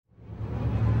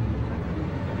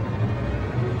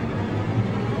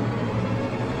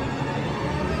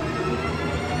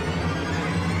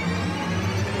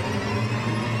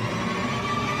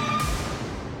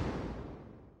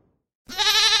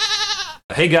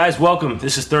Hey guys, welcome.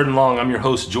 This is Third and Long. I'm your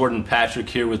host, Jordan Patrick,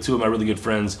 here with two of my really good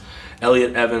friends,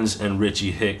 Elliot Evans and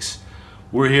Richie Hicks.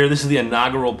 We're here. This is the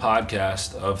inaugural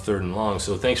podcast of Third and Long,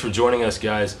 so thanks for joining us,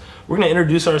 guys. We're going to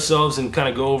introduce ourselves and kind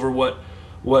of go over what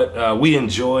we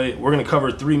enjoy. We're going to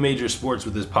cover three major sports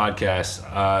with this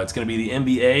podcast. It's going to be the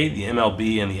NBA, the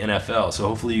MLB, and the NFL, so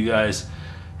hopefully you guys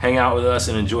hang out with us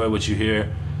and enjoy what you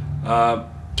hear.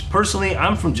 Personally,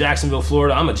 I'm from Jacksonville,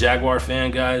 Florida. I'm a Jaguar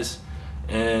fan, guys,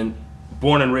 and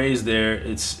born and raised there.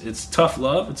 It's tough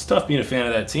love. It's tough being a fan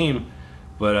of that team,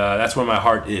 but that's where my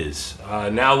heart is.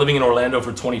 Now living in Orlando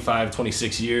for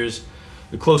 26 years,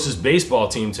 the closest baseball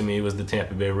team to me was the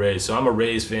Tampa Bay Rays. So I'm a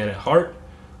Rays fan at heart.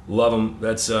 Love them.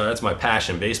 That's my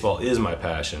passion. Baseball is my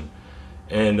passion.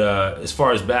 And as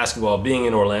far as basketball, being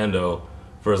in Orlando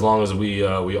for as long as we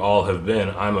all have been,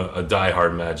 I'm a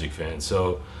diehard Magic fan.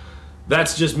 So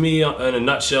that's just me in a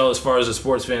nutshell. As far as a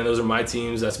sports fan, those are my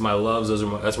teams. That's my loves.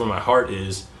 That's where my heart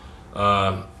is.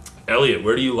 Elliot,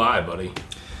 where do you lie, buddy?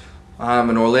 I'm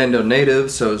an Orlando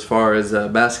native, so as far as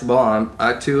basketball,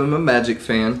 I too am a Magic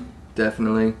fan,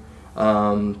 definitely.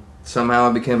 Somehow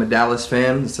I became a Dallas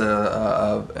fan. It's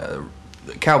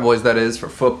Cowboys, that is, for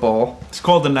football. It's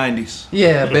called the 90s.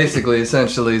 Yeah, basically,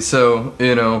 essentially. So,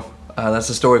 that's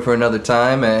a story for another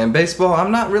time. And baseball,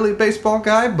 I'm not really a baseball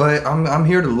guy, but I'm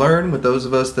here to learn with those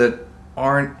of us that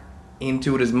aren't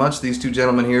into it as much. These two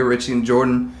gentlemen here, Richie and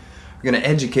Jordan, are going to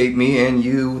educate me and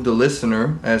you, the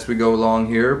listener, as we go along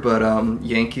here. But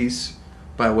Yankees,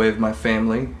 by way of my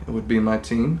family, would be my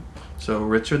team. So,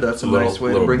 Richard, that's a nice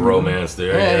way to bring bromance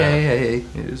there. Hey,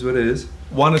 it is what it is.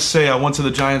 Want to say I went to the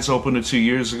Giants opener 2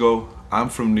 years ago. I'm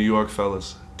from New York,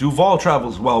 fellas. Duval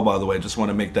travels well, by the way. Just want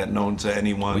to make that known to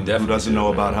anyone who doesn't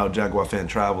know about how Jaguar fan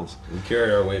travels. We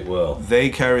carry our weight well. They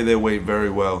carry their weight very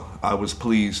well. I was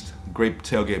pleased. Great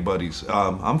tailgate buddies.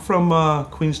 I'm from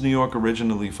Queens, New York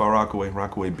originally, Far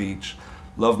Rockaway Beach.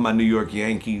 Love my New York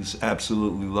Yankees.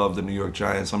 Absolutely love the New York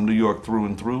Giants. I'm New York through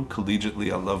and through.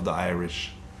 Collegiately, I love the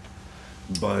Irish.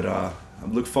 But I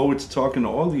look forward to talking to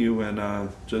all of you and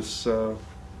We're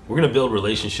going to build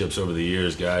relationships over the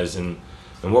years, guys, and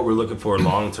what we're looking for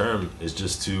long term is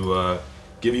just to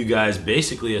give you guys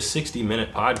basically a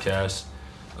 60-minute podcast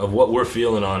of what we're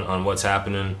feeling on what's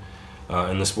happening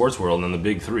in the sports world and the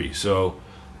big three. So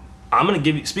I'm going to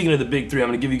give you, speaking of the big three, I'm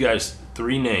going to give you guys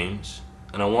three names,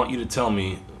 and I want you to tell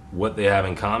me what they have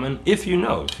in common, if you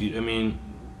know. I'm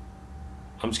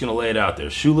just going to lay it out there.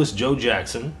 Shoeless Joe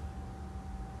Jackson,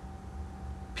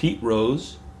 Pete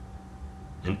Rose,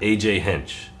 and AJ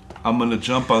Hinch. I'm going to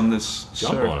jump on this,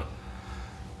 Jump sir. on it.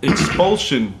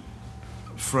 Expulsion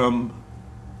from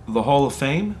the Hall of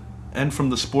Fame and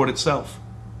from the sport itself.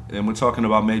 And we're talking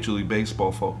about Major League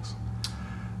Baseball, folks.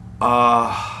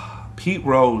 Pete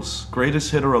Rose, greatest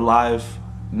hitter alive,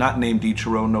 not named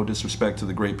Ichiro, no disrespect to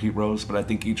the great Pete Rose, but I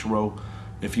think Ichiro,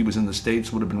 if he was in the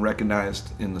States, would have been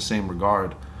recognized in the same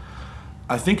regard.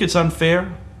 I think it's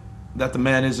unfair that the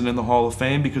man isn't in the Hall of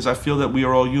Fame because I feel that we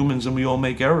are all humans and we all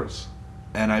make errors.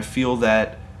 And I feel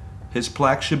that his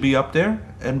plaque should be up there,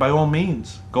 and by all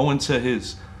means, go into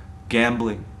his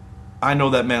gambling. I know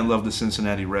that man loved the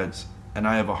Cincinnati Reds, and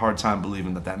I have a hard time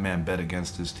believing that man bet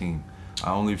against his team.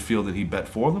 I only feel that he bet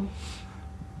for them.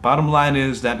 Bottom line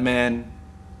is that man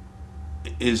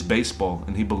is baseball,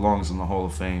 and he belongs in the Hall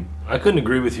of Fame. I couldn't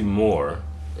agree with you more,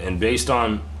 and based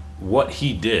on what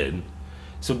he did,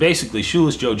 so basically,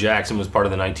 Shoeless Joe Jackson was part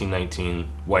of the 1919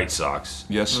 White Sox.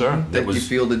 Yes, sir. Mm-hmm. That you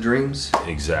feel the dreams.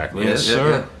 Exactly. Yes,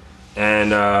 sir.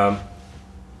 And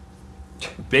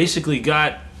basically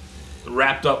got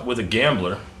wrapped up with a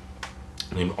gambler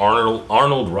named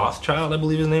Arnold Rothschild, I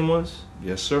believe his name was.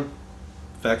 Yes, sir.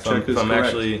 Fact check is correct.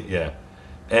 Actually, yeah.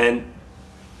 And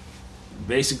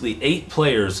basically 8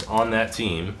 players on that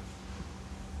team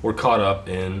were caught up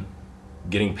in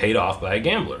getting paid off by a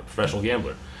gambler, professional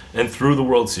gambler. And through the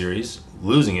World Series,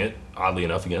 losing it, oddly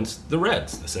enough, against the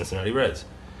Reds, the Cincinnati Reds.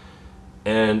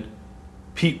 And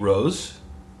Pete Rose,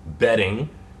 betting,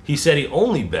 he said he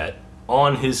only bet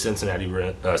on his Cincinnati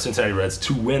Reds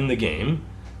to win the game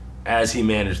as he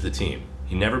managed the team.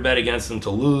 He never bet against them to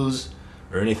lose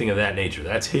or anything of that nature.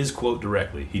 That's his quote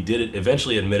directly. He did it,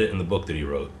 eventually admit it in the book that he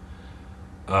wrote.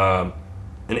 And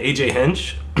AJ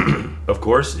Hinch, of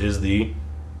course,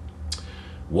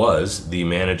 was the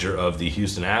manager of the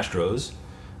Houston Astros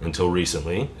until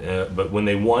recently. But when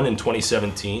they won in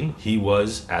 2017, he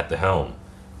was at the helm.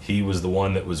 He was the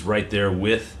one that was right there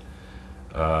with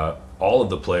all of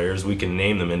the players. We can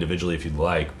name them individually if you'd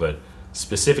like, but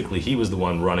specifically he was the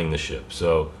one running the ship.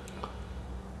 So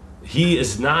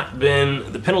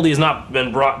the penalty has not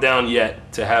been brought down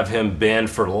yet to have him banned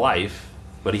for life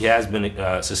but he has been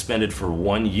suspended for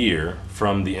 1 year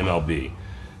from the MLB.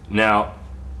 Now,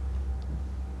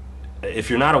 if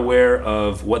you're not aware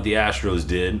of what the Astros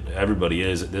did, everybody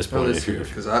is at this point.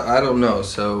 Because I don't know.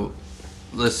 So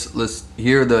let's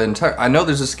hear the entire. I know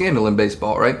there's a scandal in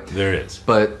baseball, right? There is.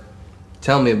 But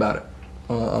tell me about it.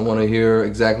 I want to hear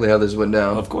exactly how this went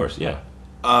down. Of course, yeah.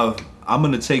 I'm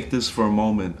going to take this for a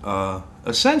moment.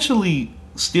 Essentially,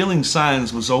 stealing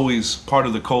signs was always part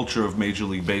of the culture of Major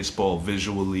League Baseball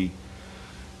visually.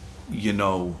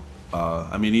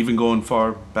 I mean, even going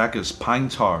far back as pine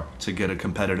tar to get a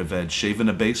competitive edge, shaving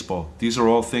a baseball. These are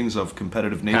all things of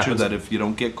competitive nature that if you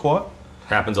don't get caught,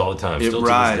 happens all the time. It Still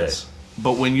rides. to this day.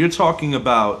 But when you're talking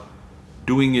about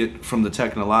doing it from the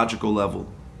technological level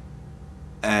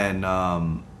and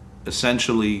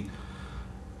essentially,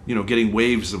 getting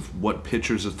waves of what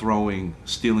pitchers are throwing,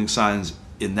 stealing signs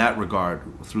in that regard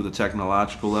through the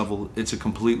technological level, it's a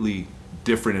completely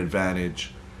different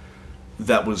advantage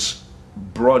that was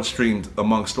broad-streamed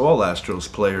amongst all Astros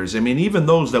players. I mean, even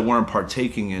those that weren't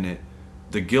partaking in it,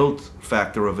 the guilt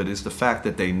factor of it is the fact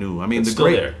that they knew. I mean, It's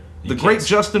the great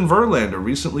Justin Verlander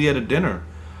recently at a dinner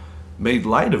made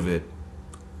light of it.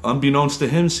 Unbeknownst to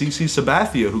him, CC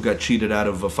Sabathia, who got cheated out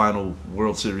of a final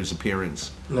World Series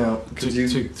appearance. Now,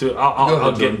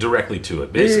 I'll get directly to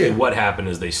it. Basically, what happened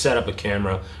is they set up a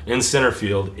camera in center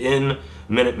field in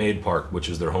Minute Maid Park, which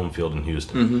is their home field in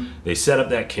Houston. Mm-hmm. They set up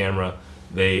that camera.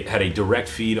 They had a direct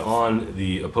feed on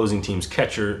the opposing team's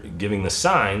catcher giving the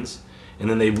signs, and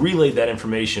then they relayed that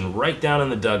information right down in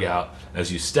the dugout.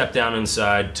 As you step down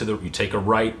inside, you take a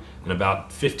right, and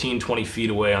about 15, 20 feet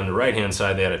away on the right-hand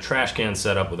side, they had a trash can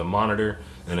set up with a monitor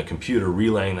and a computer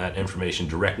relaying that information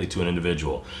directly to an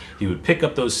individual. He would pick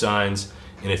up those signs,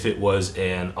 and if it was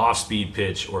an off-speed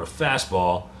pitch or a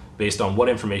fastball, based on what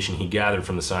information he gathered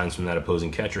from the signs from that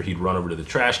opposing catcher, he'd run over to the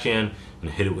trash can and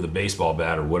hit it with a baseball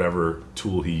bat or whatever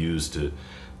tool he used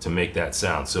to make that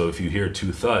sound. So if you hear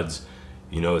 2 thuds,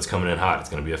 it's coming in hot. It's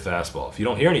going to be a fastball. If you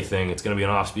don't hear anything, it's going to be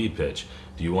an off-speed pitch.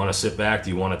 Do you want to sit back?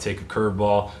 Do you want to take a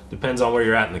curveball? Depends on where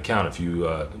you're at in the count. If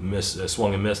you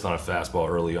swung and missed on a fastball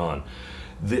early on.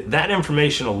 That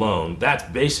information alone, that's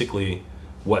basically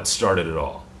what started it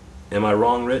all. Am I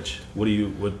wrong, Rich?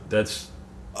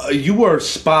 You were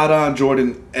spot on,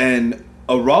 Jordan. And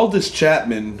Aroldis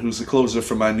Chapman, who's the closer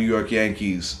for my New York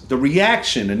Yankees, the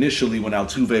reaction initially when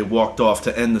Altuve walked off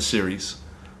to end the series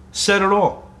said it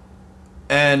all.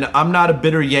 And I'm not a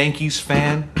bitter Yankees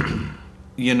fan.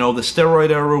 The steroid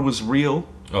era was real.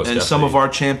 And some of our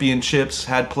championships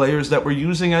had players that were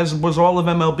using, as was all of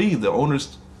MLB. The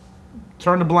owners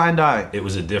turned a blind eye. It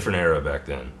was a different era back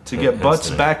then. To get butts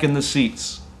back in the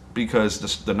seats. Because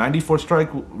the 94 strike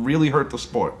really hurt the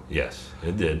sport. Yes,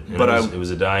 it did. And but it was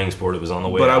a dying sport. It was on the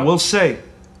way But out. I will say,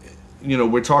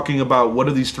 we're talking about what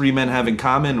do these 3 men have in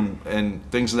common and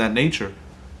things of that nature.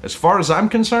 As far as I'm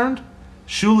concerned,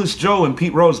 Shoeless Joe and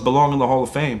Pete Rose belong in the Hall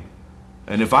of Fame.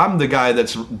 And if I'm the guy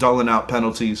that's doling out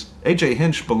penalties, AJ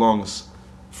Hinch belongs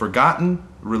forgotten,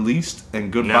 released,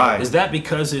 and goodbye. Now, is that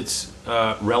because it's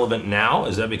relevant now?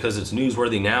 Is that because it's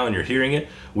newsworthy now and you're hearing it?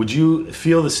 Would you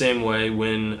feel the same way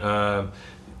when,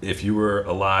 if you were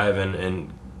alive and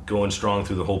going strong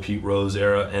through the whole Pete Rose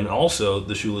era and also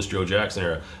the Shoeless Joe Jackson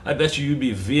era? I bet you'd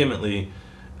be vehemently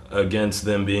against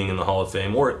them being in the Hall of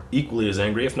Fame, or equally as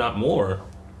angry, if not more.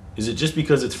 Is it just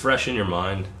because it's fresh in your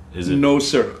mind? Is it? No,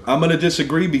 sir. I'm going to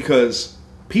disagree because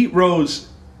Pete Rose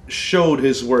showed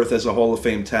his worth as a Hall of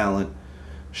Fame talent.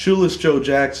 Shoeless Joe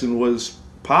Jackson was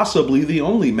possibly the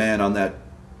only man on that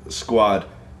squad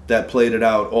that played it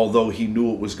out, although he knew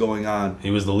what was going on.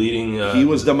 He was the leading... he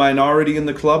was the minority in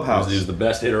the clubhouse. He was the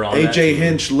best hitter on that AJ team.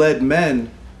 Hinch led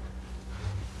men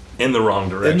in the wrong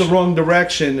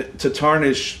direction. To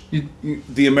tarnish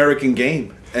the American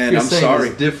game. And I'm sorry.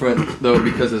 It's different, though,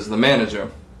 because it's the manager.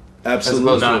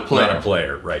 Absolutely. Not a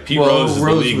player, right. Pete Rose is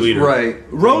the league leader. Right.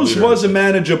 Rose was a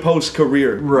manager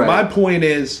post-career. Right. My point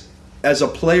is, as a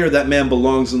player, that man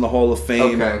belongs in the Hall of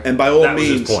Fame. Okay. And by all That was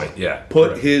means, his point, yeah.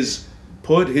 put his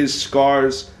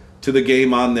scars to the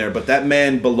game on there. But that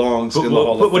man belongs in the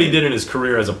Hall of Fame. Put what he did in his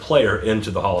career as a player into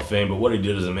the Hall of Fame, but what he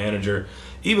did as a manager,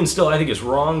 even still, I think it's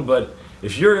wrong. But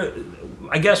if you're...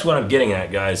 I guess what I'm getting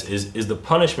at, guys, is the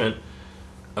punishment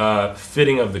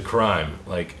fitting of the crime.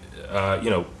 Like,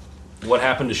 what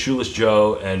happened to Shoeless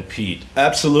Joe and Pete?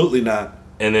 Absolutely not.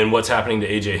 And then what's happening to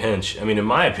AJ Hinch? I mean, in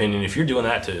my opinion, if you're doing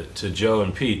that to Joe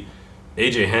and Pete,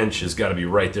 AJ Hinch has got to be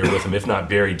right there with him, if not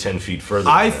buried 10 feet further.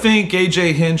 I think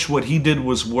AJ Hinch, what he did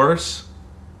was worse.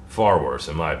 Far worse,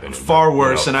 in my opinion. Far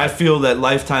worse, and I feel that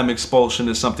lifetime expulsion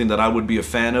is something that I would be a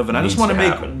fan of. And I just want to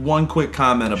make one quick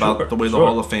comment about the way the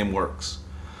Hall of Fame works.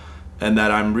 and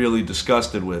that I'm really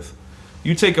disgusted with.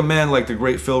 You take a man like the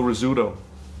great Phil Rizzuto.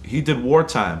 He did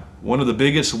Wartime, one of the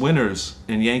biggest winners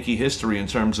in Yankee history in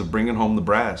terms of bringing home the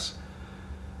brass.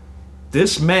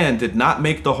 This man did not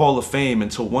make the Hall of Fame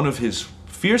until one of his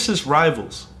fiercest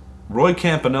rivals, Roy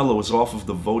Campanella, was off of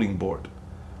the voting board.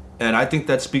 And I think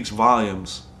that speaks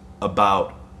volumes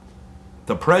about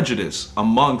the prejudice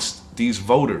amongst these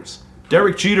voters.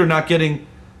 Derek Jeter not getting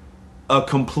a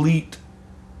complete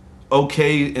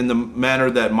okay in the manner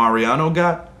that Mariano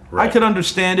got. Right. I could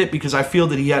understand it because I feel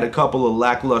that he had a couple of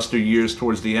lackluster years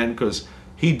towards the end because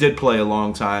he did play a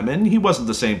long time and he wasn't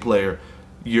the same player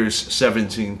years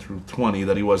 17 through 20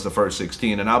 that he was the first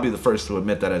 16, and I'll be the first to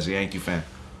admit that as a Yankee fan.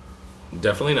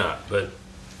 Definitely not. But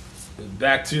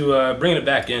back to bringing it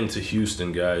back into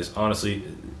Houston, guys. Honestly,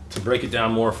 to break it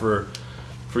down more for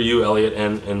you, Elliot,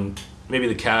 and maybe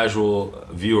the casual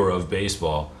viewer of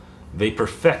baseball, they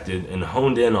perfected and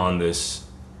honed in on this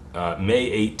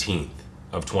May 18th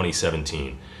of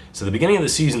 2017. So the beginning of the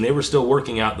season, they were still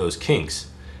working out those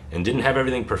kinks and didn't have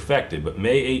everything perfected. But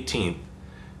May 18th,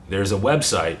 there's a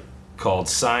website called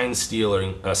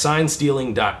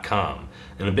signstealing.com.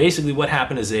 And basically what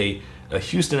happened is a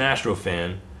Houston Astro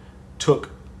fan took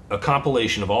a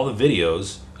compilation of all the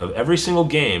videos of every single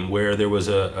game where there was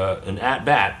an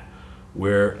at-bat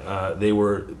where they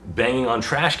were banging on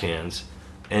trash cans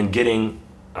and getting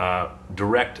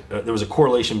direct, there was a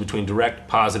correlation between direct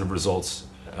positive results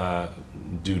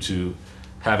due to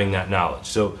having that knowledge.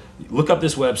 So look up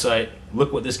this website,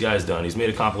 look what this guy's done. He's made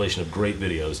a compilation of great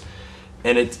videos.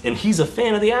 And he's a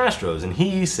fan of the Astros, and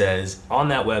he says on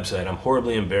that website, I'm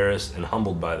horribly embarrassed and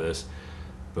humbled by this,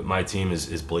 but my team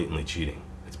is blatantly cheating.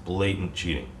 It's blatant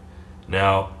cheating.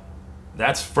 Now,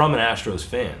 that's from an Astros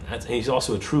fan. He's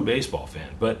also a true baseball fan.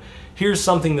 But here's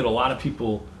something that a lot of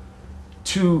people,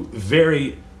 two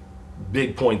very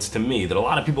big points to me that a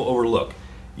lot of people overlook.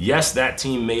 Yes, that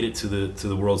team made it to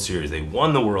the World Series. They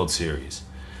won the World Series.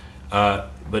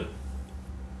 But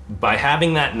by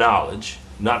having that knowledge,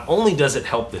 not only does it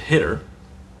help the hitter,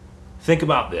 think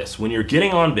about this. When you're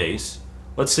getting on base,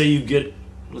 let's say you get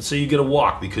a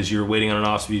walk because you're waiting on an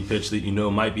off-speed pitch that you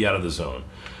know might be out of the zone,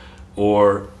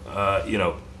 or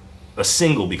a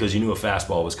single because you knew a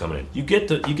fastball was coming in. You get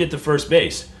to first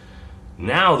base.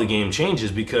 Now the game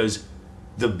changes because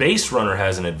the base runner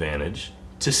has an advantage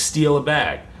to steal a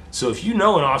bag. So if you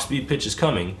know an off-speed pitch is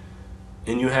coming,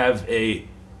 and you have a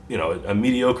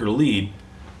mediocre lead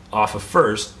off of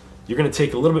first, you're going to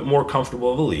take a little bit more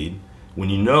comfortable of a lead. When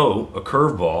you know a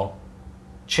curveball,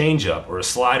 changeup, or a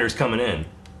slider's coming in,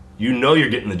 you know you're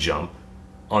getting the jump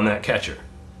on that catcher.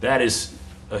 That is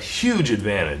a huge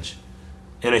advantage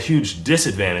and a huge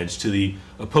disadvantage to the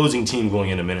opposing team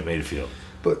going into Minute Maid Field.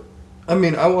 But, I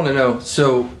mean, I want to know,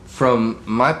 so from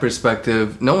my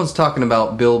perspective, no one's talking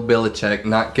about Bill Belichick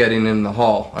not getting in the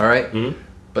Hall, all right? Mm-hmm.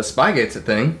 But Spygate's a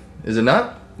thing, is it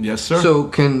not? Yes, sir.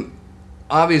 So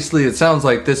obviously it sounds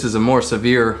like this is a more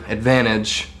severe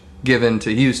advantage given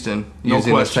to Houston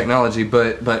using this technology,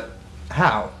 but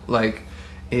how? Like,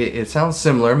 it sounds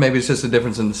similar. Maybe it's just a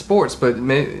difference in the sports, but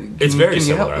it's very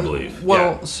similar, I believe.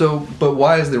 Well, yeah. But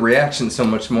why is the reaction so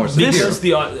much more severe? This is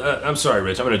the. I'm sorry,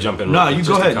 Rich. I'm going to jump in. No, you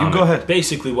go ahead. You go ahead.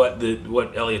 Basically,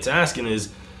 what Elliot's asking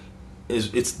is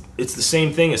it's the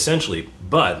same thing essentially,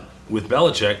 but with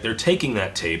Belichick, they're taking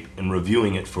that tape and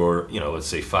reviewing it for let's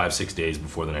say 5-6 days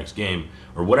before the next game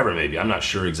or whatever it may be. I'm not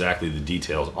sure exactly the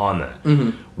details on that.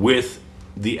 Mm-hmm. With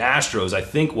the Astros, I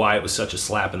think why it was such a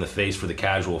slap in the face for the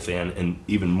casual fan and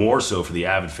even more so for the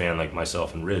avid fan like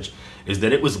myself and Rich is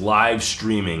that it was live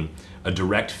streaming a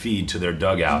direct feed to their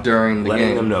dugout during the letting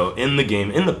game. them know in the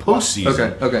game, in the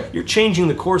postseason. Okay. You're changing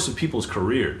the course of people's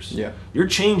careers. Yeah. You're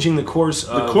changing the course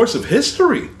of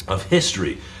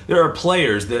history. There are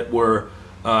players that were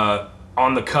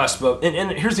on the cusp of,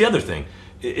 and here's the other thing.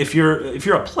 If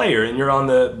you're a player and you're on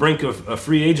the brink of a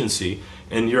free agency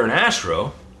and you're an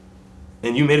Astro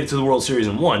and you made it to the World Series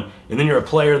and won, and then you're a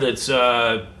player that's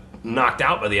knocked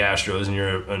out by the Astros and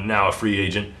you're now a free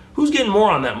agent, who's getting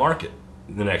more on that market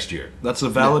the next year? That's a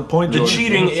valid point, The George.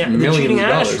 cheating dollars.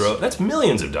 Astro, that's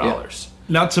millions of dollars.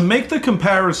 Yeah. Now, to make the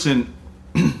comparison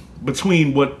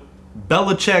between what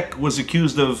Belichick was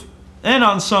accused of and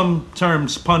on some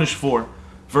terms punished for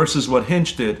versus what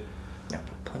Hinch did. Yeah,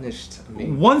 punished. I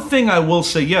mean, one thing I will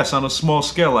say, yes, on a small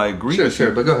scale, I agree.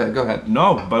 Sure, but go ahead.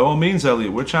 No, by all means,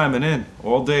 Elliot, we're chiming in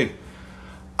all day.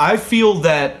 I feel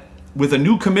that with a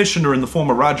new commissioner in the form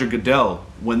of Roger Goodell,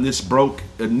 when this broke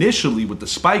initially with the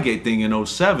Spygate thing in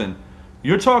 2007,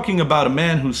 you're talking about a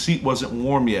man whose seat wasn't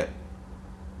warm yet.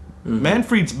 Mm-hmm.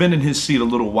 Manfred's been in his seat a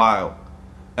little while.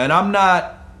 And I'm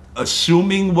not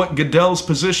assuming what Goodell's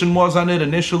position was on it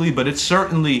initially, but it's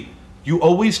certainly, you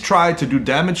always try to do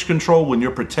damage control when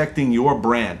you're protecting your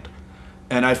brand.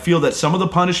 And I feel that some of the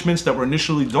punishments that were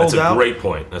initially doled out... That's a great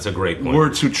point. That's a great point. ...were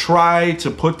to try to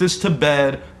put this to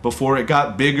bed before it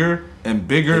got bigger and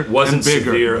bigger It wasn't and bigger.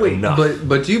 severe enough.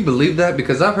 But do you believe that?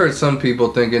 Because I've heard some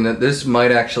people thinking that this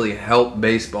might actually help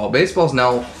baseball. Baseball's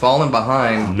now falling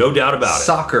behind No doubt about it.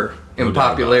 soccer in No doubt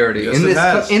popularity about it.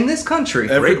 Yes, in this country.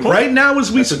 Right now as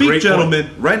we That's a speak, great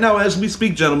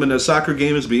gentlemen, a soccer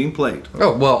game is being played.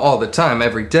 Oh, well, all the time,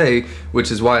 every day, which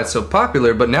is why it's so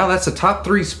popular. But now that's a top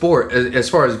 3 sport as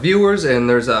far as viewers. And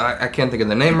there's I can't think of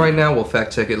the name right now. We'll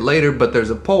fact check it later. But there's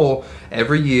a poll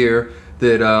every year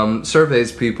that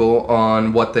surveys people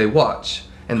on what they watch.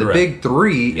 And the Correct. big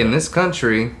 3 in this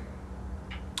country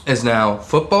is now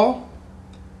football,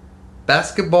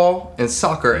 basketball, and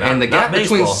soccer. And the gap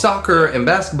between baseball. soccer and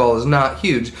basketball is not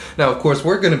huge. Now, of course,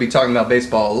 we're going to be talking about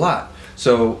baseball a lot.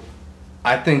 So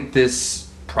I think this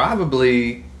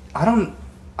probably...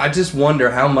 I just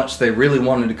wonder how much they really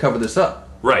wanted to cover this up.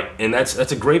 Right, and that's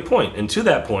a great point. And to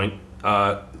that point,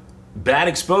 bad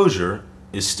exposure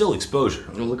is still exposure.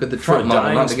 Well, look at the For a Trump model,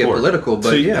 dying not to get sport. political, but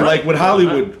So, yeah. like with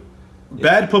Hollywood,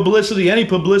 bad publicity, any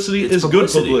publicity It's is good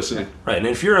publicity. Right, and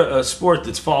if you're a sport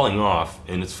that's falling off,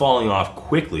 and it's falling off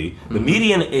quickly, the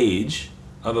median age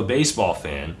of a baseball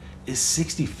fan is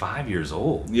 65 years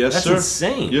old. Yes, That's sir.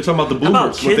 insane. You're talking about the How about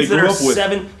boomers, what they kids that grew are up with.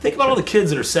 7, think about all the kids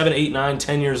that are 7, 8, 9,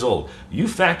 10 years old. You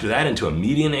factor that into a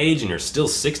median age and you're still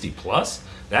 60 plus?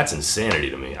 That's insanity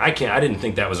to me. I didn't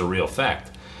think that was a real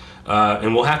fact.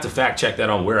 And we'll have to fact check that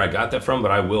on where I got that from, but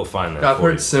I will find that I've for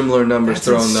heard you. similar numbers That's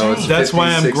thrown, though. insane. It's That's 50s, why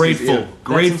I'm 60s, grateful. yeah.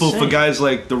 Grateful for insane. guys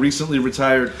like the recently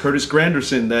retired Curtis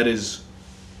Granderson, that is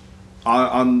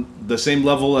on the same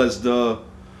level as the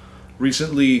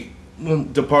recently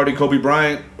departed Kobe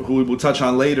Bryant, who we will touch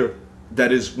on later,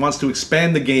 that wants to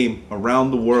expand the game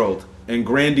around the world. And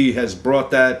Grandy has brought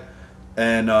that,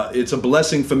 and it's a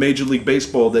blessing for Major League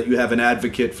Baseball that you have an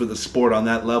advocate for the sport on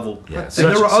that level. Yeah, and such-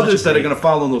 there are such a others that are great- going to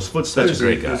follow in those footsteps. Such a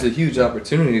great guy. There's a huge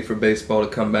opportunity for baseball to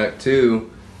come back,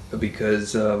 too,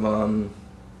 because of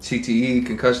CTE,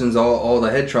 concussions, all the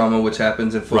head trauma, which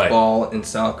happens in football and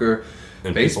soccer.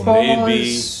 And Baseball people may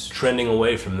be is... trending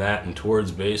away from that and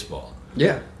towards baseball.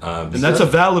 Yeah. And that's a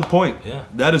valid point. Yeah.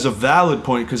 That is a valid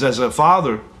point, because as a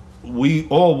father, we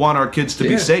all want our kids to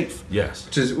be Yeah. safe. Yes.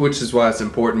 Which is why it's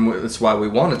important. That's why we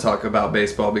want to talk about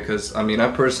baseball, because, I mean, I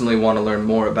personally want to learn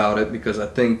more about it, because I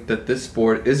think that this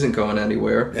sport isn't going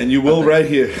anywhere. And you will right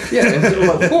here. Yeah,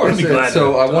 of course. I'd be glad And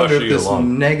so to I wonder usher if you this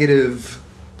along. negative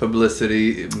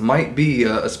publicity might be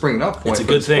a springing up point It's a for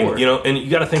good the thing, sport. you know, and you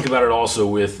got to think about it also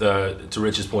with, to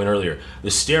Rich's point earlier, the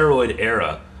steroid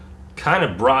era kind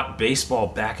of brought baseball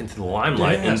back into the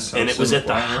limelight, Yeah, and it was at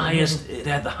the highest. It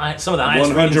had some of the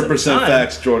highest. 100%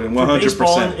 facts, Jordan. 100%.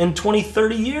 Baseball in 20,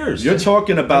 30 years. You're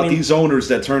talking about I mean- these owners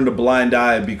that turned a blind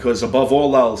eye because, above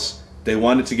all else, they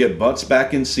wanted to get butts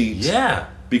back in seats. Yeah.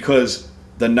 Because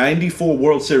the '94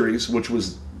 World Series, which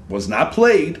was not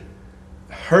played,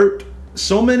 hurt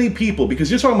so many people,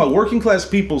 because you're talking about working class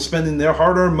people spending their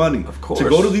hard-earned money Of course. to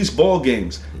go to these ball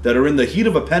games that are in the heat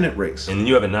of a pennant race. And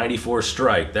you have a 94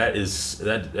 strike. That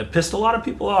pissed a lot of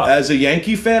people off. As a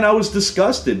Yankee fan, I was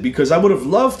disgusted because I would have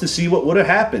loved to see what would have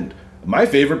happened. My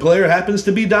favorite player happens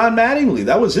to be Don Mattingly.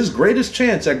 That was his greatest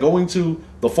chance at going to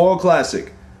the Fall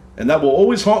Classic, and that will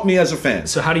always haunt me as a fan.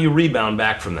 So how do you rebound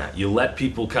back from that? You let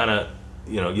people kind of,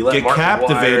 you let Get Mark McGwire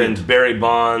captivated. and Barry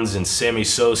Bonds and Sammy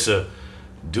Sosa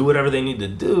do whatever they need to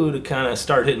do to kind of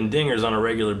start hitting dingers on a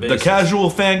regular The basis. casual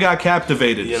fan got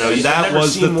captivated, You know, and you've that never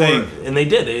was the seen more- thing. and they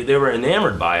did. They were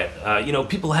enamored by it.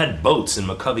 People had boats in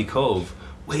McCovey Cove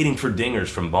waiting for dingers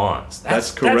from Bonds. That's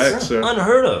correct, sir.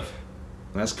 Unheard of.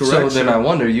 That's correct. So then sir. I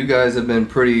wonder, you guys have been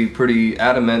pretty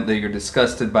adamant that you're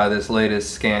disgusted by this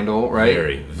latest scandal, right?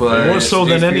 Very, But More so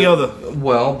do you than any feel- other.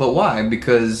 Well, but why?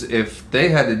 Because if they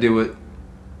had to do it,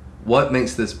 what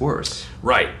makes this worse?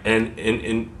 Right,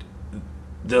 and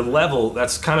the level,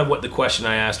 that's kind of what the question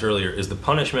I asked earlier, is the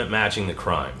punishment matching the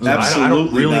crime? So I don't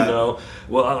Absolutely really not. know.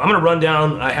 Well, I'm going to run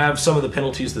down, I have some of the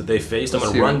penalties that they faced. I'm Let's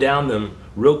going to hear run it. down them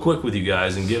real quick with you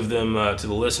guys and give them to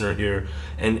the listener here.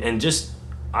 And just,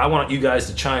 I want you guys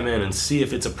to chime in and see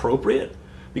if it's appropriate.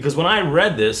 Because when I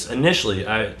read this, initially,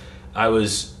 I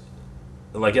was,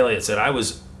 like Elliot said, I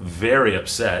was very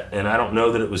upset, and I don't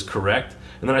know that it was correct.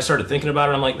 And then I started thinking about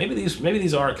it. I'm like, maybe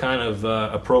these are kind of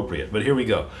appropriate. But here we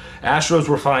go. Astros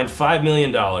were fined $5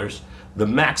 million, the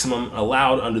maximum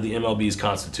allowed under the MLB's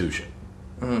constitution.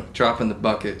 Dropping the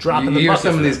bucket. Dropping the hear bucket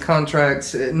some for of these them.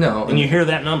 contracts, no. And you hear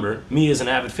that number, me as an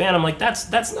avid fan, I'm like,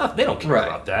 that's not. They don't care Right.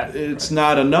 about that. It's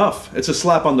not enough. It's a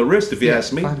slap on the wrist, if you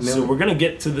ask me. So we're gonna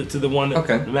get to the one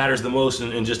that matters the most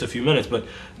in just a few minutes. But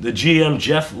the GM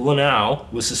Jeff Lanau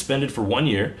was suspended for 1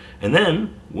 year, and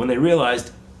then when they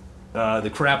realized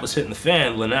the crap was hitting the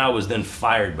fan, Lanau was then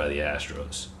fired by the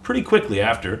Astros pretty quickly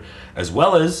after, as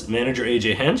well as manager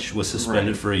AJ Hinch was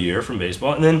suspended for a year from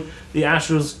baseball, and then the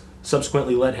Astros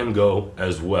subsequently let him go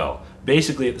as well,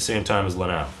 basically at the same time as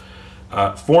Lanau.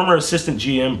 Former assistant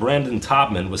GM Brandon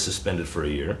Topman was suspended for a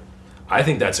year. I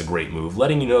think that's a great move,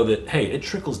 letting you know that, hey, it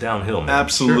trickles downhill, man.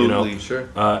 Absolutely. Sure.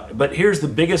 But here's the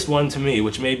biggest one to me,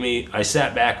 which made me, I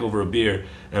sat back over a beer,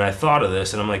 and I thought of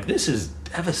this, and I'm like, this is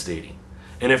devastating.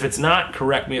 And if it's not,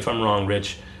 correct me if I'm wrong,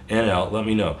 Rich and El, let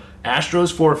me know.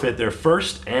 Astros forfeit their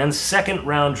first and second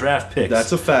round draft picks.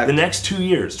 That's a fact. The next 2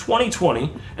 years,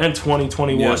 2020 and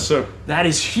 2021. Yes, sir. That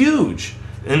is huge.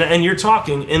 And you're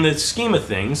talking, in the scheme of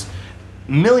things,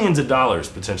 millions of dollars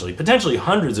potentially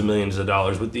hundreds of millions of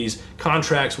dollars with these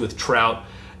contracts with Trout,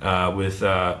 with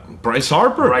Bryce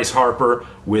Harper,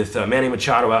 with Manny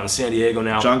Machado out in San Diego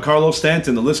now. Giancarlo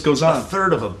Stanton, the list goes on. A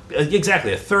third of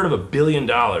 $1 billion.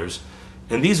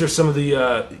 And these are some of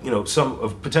the, some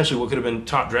of potentially what could have been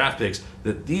top draft picks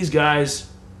that these guys,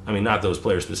 I mean, not those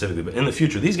players specifically, but in the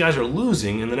future, these guys are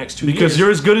losing in the next 2 years. Because you're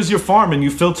as good as your farm, and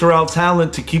you filter out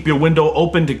talent to keep your window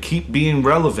open to keep being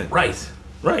relevant.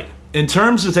 Right. In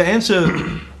terms of, to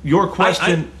answer your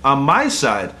question on my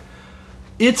side,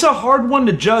 it's a hard one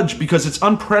to judge because it's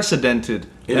unprecedented.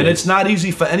 It's not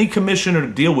easy for any commissioner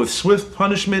to deal with. Swift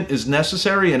punishment is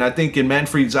necessary, and I think in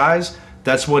Manfred's eyes,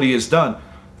 that's what he has done.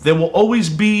 There will always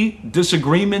be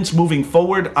disagreements moving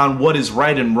forward on what is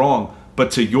right and wrong.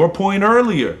 But to your point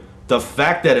earlier, the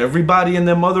fact that everybody and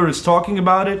their mother is talking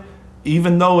about it,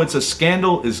 even though it's a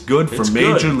scandal, is good for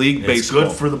Major League Baseball.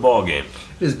 It's good for the ball game.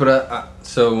 It is, but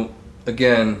so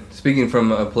again, speaking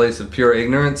from a place of pure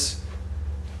ignorance,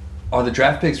 are the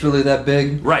draft picks really that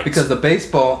big? Right. Because the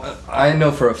baseball, I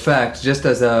know for a fact, just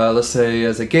as a, let's say,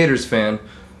 as a Gators fan,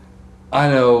 I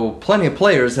know plenty of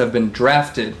players have been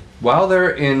drafted while they're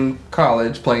in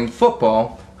college playing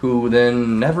football, who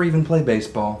then never even play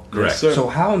baseball. Correct. Yes, So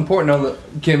how important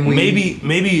can we?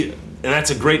 Maybe, and that's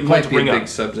a great point might to be bring a up. big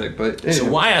subject, but So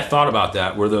why I thought about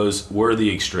that were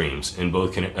the extremes in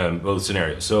both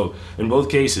scenarios. So in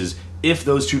both cases, if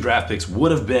those two draft picks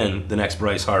would have been the next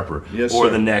Bryce Harper or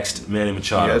the next Manny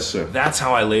Machado, that's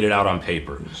how I laid it out on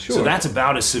paper. Sure. So that's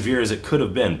about as severe as it could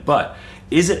have been. But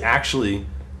is it actually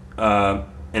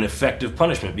an effective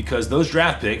punishment? Because those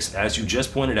draft picks, as you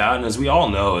just pointed out, and as we all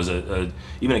know, as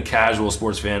even a casual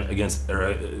sports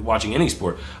fan watching any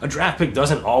sport, a draft pick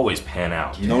doesn't always pan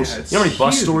out. Yeah, You know how many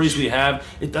bust stories we have?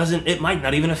 It might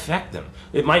not even affect them.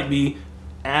 It might be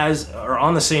or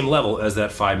on the same level as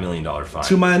that $5 million fine.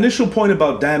 To my initial point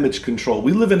about damage control,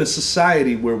 we live in a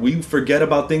society where we forget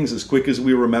about things as quick as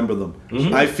we remember them.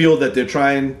 Mm-hmm. I feel that they're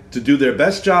trying to do their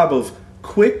best job of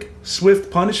quick, swift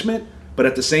punishment, but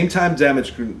at the same time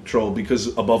damage control,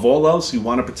 because above all else, you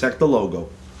want to protect the logo.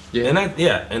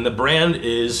 Yeah, and the brand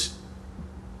is,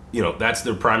 that's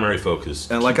their primary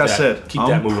focus. And like I said,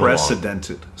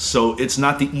 unprecedented. So it's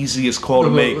not the easiest call to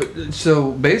make.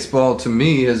 So baseball, to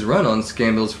me, has run on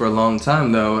scandals for a long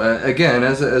time, though. Again,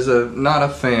 as a not a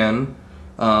fan,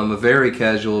 a very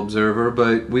casual observer,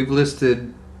 but we've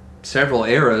listed several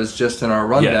eras just in our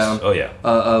rundown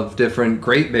of different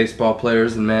great baseball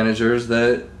players and managers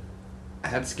that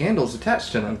had scandals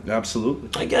attached to them. Absolutely.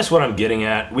 I guess what I'm getting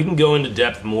at, we can go into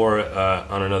depth more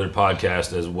on another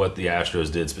podcast as what the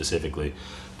Astros did specifically,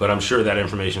 but I'm sure that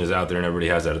information is out there and everybody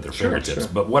has that at their fingertips.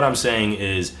 Sure. But what I'm saying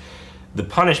is the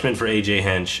punishment for AJ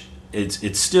Hinch,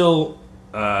 it's still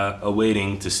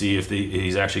awaiting to see if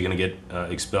he's actually going to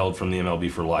get expelled from the MLB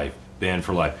for life, banned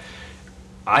for life.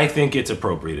 I think it's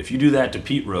appropriate. If you do that to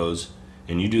Pete Rose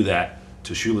and you do that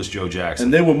to Shoeless Joe Jackson.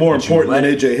 And they were more important than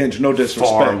AJ Hinch, no disrespect.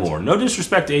 Far more. No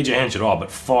disrespect to AJ Hinch at all,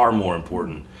 but far more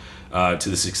important to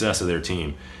the success of their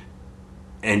team.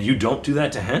 And you don't do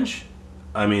that to Hinch?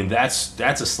 I mean, that's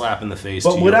a slap in the face.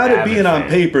 But without it being on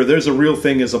paper, there's a real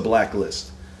thing as a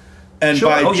blacklist. And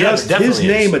by just his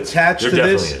name attached to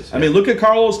this, I mean, look at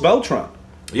Carlos Beltran.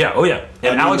 Yeah,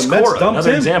 And Alex Cora,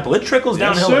 another example. It trickles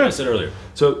downhill, like I said earlier.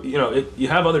 So, you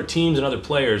have other teams and other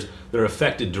players that are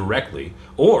affected directly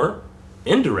or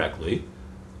indirectly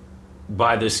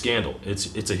by this scandal.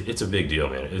 It's a big deal,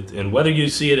 man. And whether you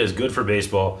see it as good for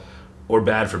baseball or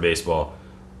bad for baseball,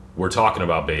 we're talking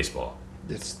about baseball.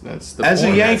 That's the As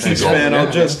point. a Yankees fan,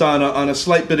 I'll just on a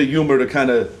slight bit of humor to kind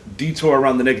of detour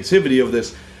around the negativity of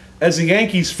this. as a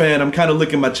Yankees fan, I'm kind of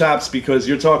licking my chops because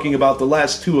you're talking about the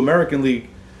last 2 American League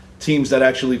teams that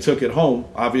actually took it home.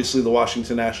 Obviously, the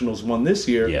Washington Nationals won this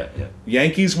year. Yeah.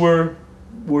 Yankees were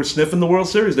sniffing the World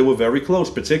Series. They were very close,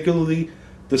 particularly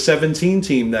the 17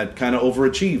 team that kind of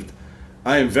overachieved.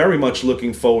 I am very much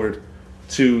looking forward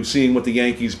to seeing what the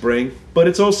Yankees bring. But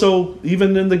it's also,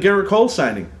 even in the Garrett Cole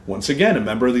signing, once again, a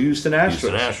member of the Houston Astros.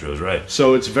 Houston Astros, right.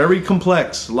 So it's very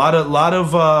complex. A lot of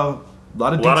details. A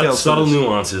lot of subtle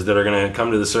nuances that are going to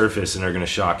come to the surface and are going to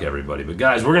shock everybody. But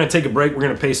guys, we're going to take a break. We're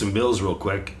going to pay some bills real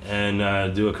quick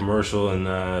and do a commercial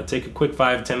and take a quick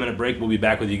 5-10 minute break. We'll be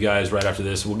back with you guys right after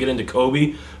this. We'll get into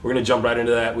Kobe. We're going to jump right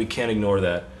into that. We can't ignore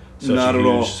that. Not at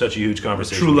all. Such a huge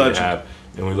conversation True we legend. have,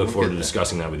 and we look forward to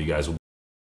discussing that with you guys.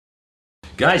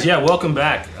 Guys, yeah, welcome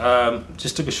back.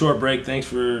 Just took a short break. Thanks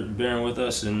for bearing with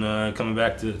us and coming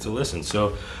back to listen.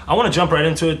 So I want to jump right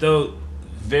into it, though.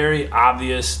 Very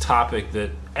obvious topic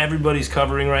that everybody's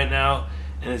covering right now,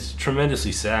 and it's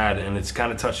tremendously sad, and it's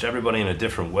kind of touched everybody in a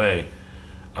different way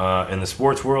in the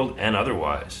sports world and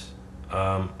otherwise.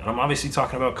 And I'm obviously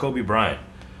talking about Kobe Bryant.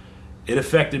 It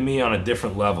affected me on a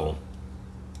different level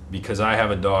because I have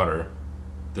a daughter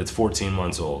that's 14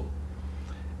 months old.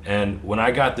 And when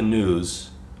I got the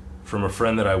news from a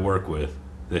friend that I work with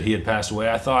that he had passed away,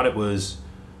 I thought it was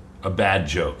a bad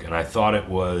joke, and I thought it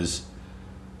was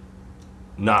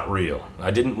not real. I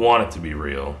didn't want it to be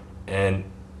real. And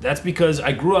that's because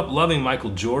I grew up loving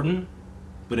Michael Jordan,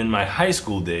 but in my high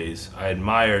school days, I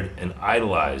admired and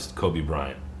idolized Kobe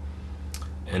Bryant.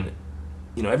 And,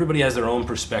 you know, everybody has their own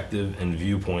perspective and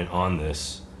viewpoint on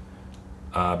this,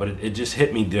 but it just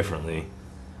hit me differently.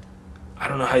 I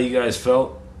don't know how you guys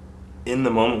felt in the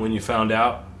moment when you found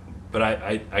out, but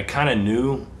I kind of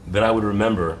knew that I would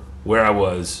remember where I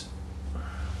was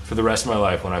for the rest of my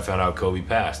life when I found out Kobe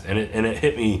passed, and it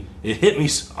hit me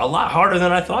a lot harder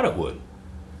than I thought it would.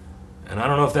 And I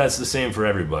don't know if that's the same for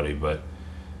everybody, but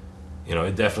you know,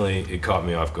 it caught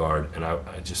me off guard, and I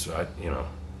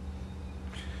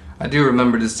I do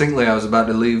remember distinctly I was about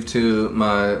to leave to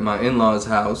my in-laws'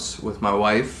 house with my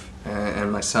wife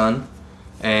and my son.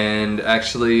 And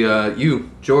actually, you,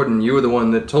 Jordan, you were the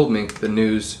one that told me the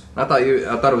news. I thought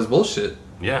it was bullshit.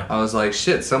 Yeah. I was like,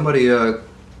 shit, somebody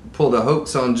pulled a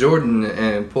hoax on Jordan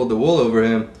and pulled the wool over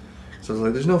him. So I was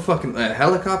like, there's no fucking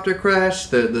helicopter crash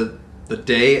the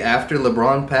day after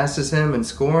LeBron passes him and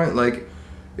scoring. Like,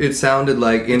 it sounded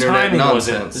like internet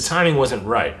nonsense. The timing wasn't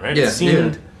right? Yeah,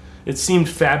 it seemed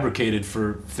fabricated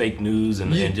for fake news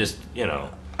and just, you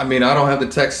know. I mean, I don't have the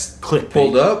text Clickbait.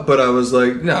 pulled up, but I was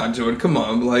like, nah, Jordan, come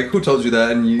on. Like, who told you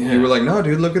that? And you were like, no,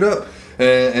 dude, look it up.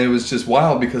 And it was just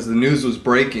wild because the news was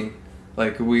breaking.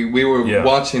 Like, we were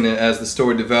watching it as the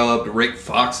story developed. Rick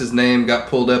Fox's name got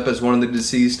pulled up as one of the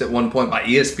deceased at one point by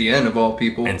ESPN, of all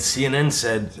people. And CNN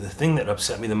said, the thing that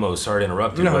upset me the most, sorry to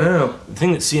interrupt you, No. The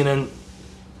thing that CNN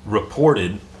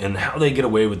reported and how they get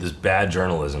away with this bad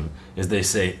journalism is they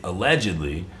say,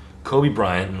 allegedly, Kobe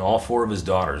Bryant and all 4 of his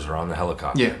daughters are on the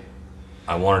helicopter. Yeah.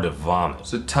 I wanted to vomit.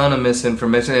 It's a ton of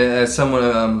misinformation. As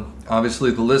someone,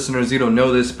 obviously the listeners, you don't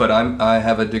know this, but I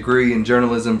have a degree in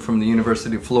journalism from the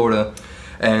University of Florida.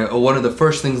 And one of the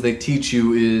first things they teach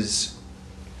you is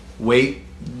wait,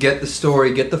 get the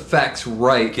story, get the facts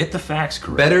right. Get the facts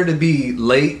correct. Better to be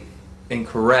late and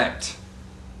correct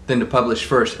than to publish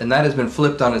first. And that has been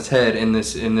flipped on its head in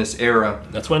this era.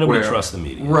 That's why nobody trusts the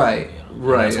media. Right.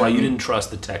 Right. And that's why you didn't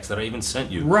trust the text that I even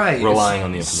sent you. Right. Relying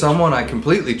on the information. Someone I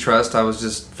completely trust. I was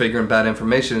just figuring bad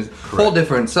information. It's a whole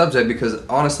different subject because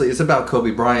honestly, it's about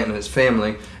Kobe Bryant and his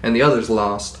family, and the others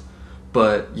lost.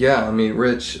 But yeah, I mean,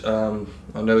 Rich, I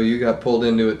know you got pulled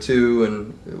into it too.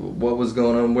 And what was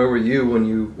going on? Where were you when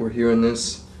you were hearing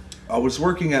this? I was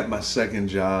working at my second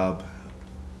job,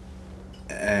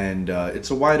 and it's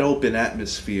a wide open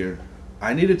atmosphere.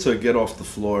 I needed to get off the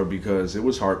floor because it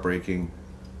was heartbreaking.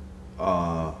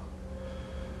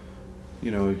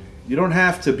 You know, you don't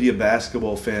have to be a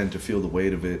basketball fan to feel the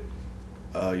weight of it.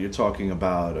 You're talking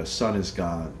about a son is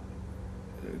gone,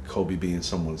 Kobe being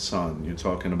someone's son. You're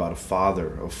talking about a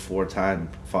father, a 4-time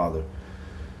father.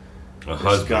 A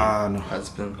husband. Gone. A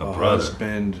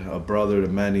Husband, a brother to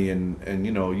many, and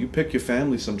you know, you pick your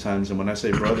family sometimes, and when I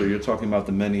say brother, you're talking about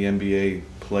the many NBA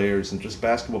players and just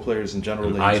basketball players in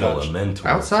general. An idol, a mentor.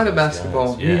 Outside of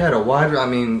basketball, he had a wide, I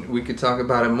mean, we could talk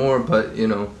about it more, but you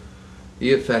know,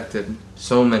 he affected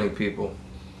so many people.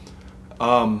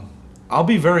 I'll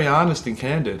be very honest and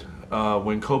candid.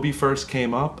 When Kobe first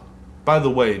came up, by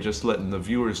the way, just letting the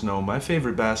viewers know, my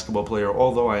favorite basketball player,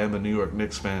 although I am a New York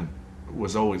Knicks fan,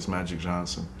 was always Magic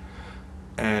Johnson.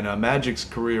 And Magic's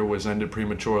career was ended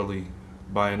prematurely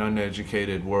by an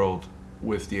uneducated world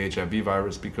with the HIV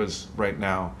virus because right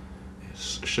now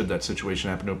should that situation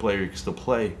happen to a player, he can still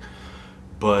play.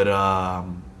 But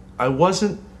I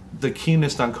wasn't the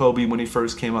keenest on Kobe when he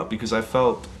first came up because I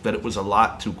felt that it was a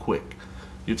lot too quick.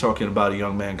 You're talking about a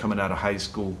young man coming out of high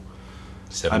school.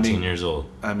 17 years old.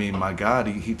 I mean, my God,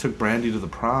 he took Brandy to the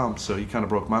prom, so he kind of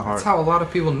broke my heart. That's how a lot of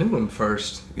people knew him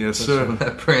first. Yes, sir.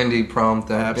 That Brandy prom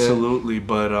thing. Absolutely. Yeah.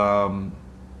 But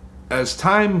as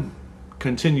time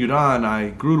continued on,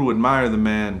 I grew to admire the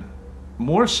man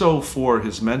more so for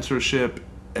his mentorship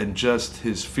and just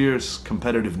his fierce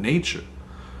competitive nature,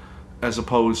 as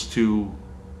opposed to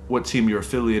what team you're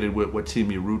affiliated with, what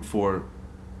team you root for.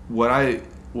 What I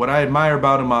admire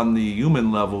about him on the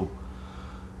human level,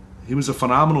 he was a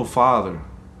phenomenal father.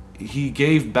 He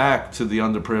gave back to the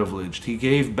underprivileged. He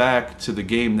gave back to the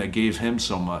game that gave him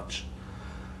so much.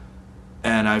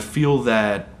 And I feel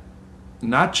that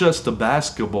not just the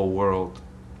basketball world,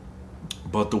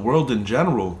 but the world in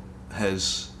general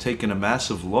has taken a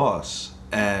massive loss.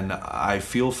 And I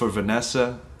feel for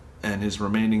Vanessa and his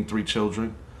remaining 3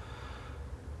 children.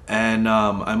 And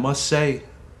I must say,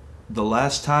 the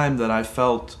last time that I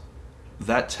felt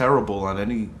that terrible on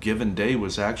any given day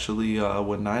was actually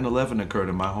when 9/11 occurred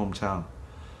in my hometown.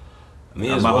 Me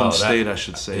as my well. home state, I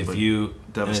should say. If but you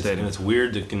devastating. And it's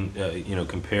weird to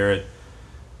compare it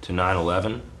to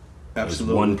 9/11.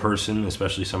 Absolutely. As one person,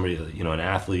 especially somebody an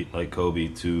athlete like Kobe,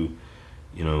 to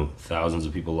thousands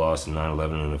of people lost in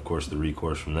 9/11, and of course the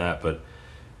recourse from that. But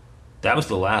that was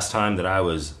the last time that I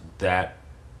was that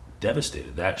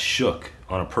devastated, that shook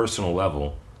on a personal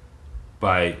level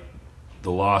by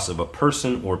the loss of a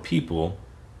person or people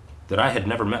that I had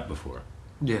never met before.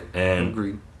 Yeah, and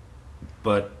agreed.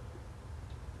 But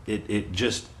it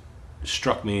just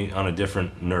struck me on a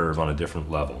different nerve, on a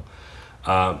different level.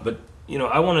 But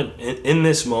I want to, in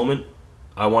this moment,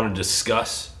 I want to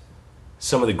discuss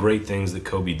some of the great things that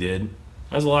Kobe did,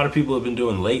 as a lot of people have been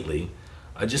doing lately.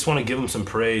 I just want to give him some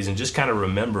praise and just kind of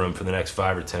remember him for the next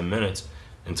 5 or 10 minutes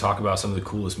and talk about some of the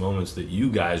coolest moments that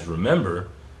you guys remember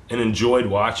and enjoyed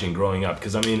watching growing up.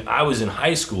 Because, I was in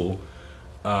high school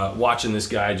watching this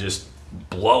guy just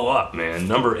blow up, man.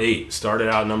 Number 8. Started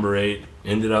out number 8,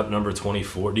 ended up number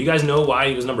 24. Do you guys know why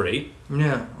he was number 8?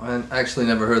 Yeah, I actually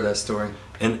never heard that story.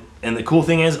 And the cool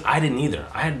thing is, I didn't either.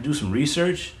 I had to do some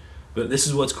research, but this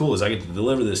is what's cool, is I get to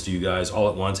deliver this to you guys all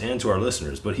at once and to our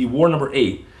listeners. But he wore number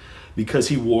 8 because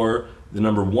he wore the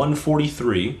number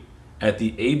 143 at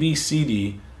the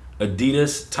ABCD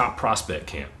Adidas Top Prospect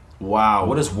Camp. Wow.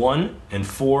 What does 1 and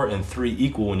 4 and 3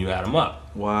 equal when you add them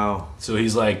up? Wow. So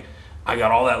he's like, I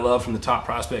got all that love from the Top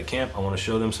Prospect Camp. I want to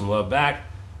show them some love back.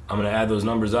 I'm going to add those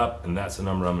numbers up, and that's the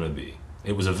number I'm going to be.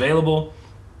 It was available.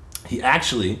 He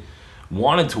actually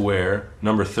wanted to wear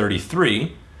number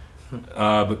 33,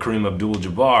 but Kareem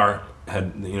Abdul-Jabbar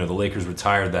had, the Lakers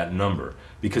retired that number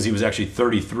because he was actually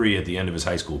 33 at the end of his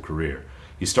high school career.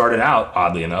 He started out,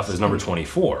 oddly enough, as number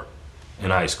 24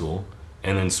 in high school,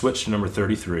 and then switched to number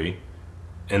 33,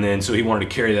 and then so he wanted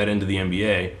to carry that into the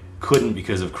NBA, couldn't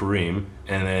because of Kareem,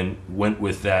 and then went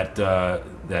with that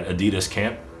Adidas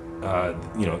camp,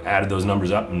 added those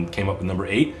numbers up and came up with number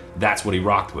 8. That's what he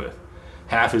rocked with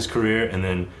half his career, and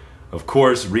then of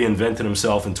course reinvented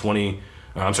himself in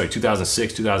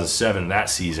 2006, 2007, that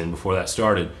season before that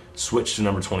started, switched to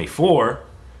number 24,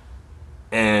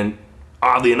 and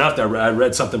oddly enough, I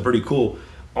read something pretty cool,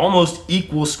 almost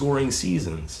equal scoring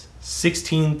seasons.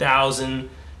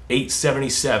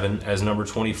 16,877 as number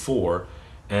 24,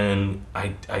 and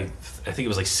I think it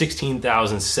was like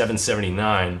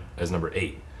 16,779 as number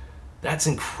 8. That's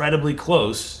incredibly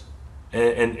close,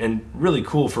 and really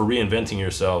cool for reinventing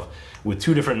yourself with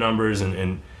 2 different numbers,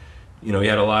 and he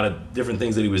had a lot of different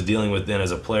things that he was dealing with then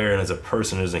as a player and as a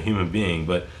person, as a human being.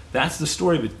 But that's the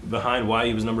story behind why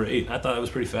he was number 8. I thought that was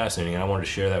pretty fascinating, and I wanted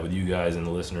to share that with you guys and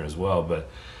the listener as well. But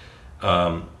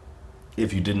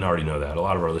if you didn't already know that, a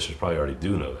lot of our listeners probably already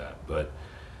do know that. But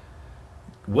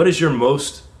what is your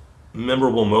most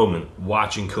memorable moment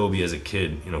watching Kobe as a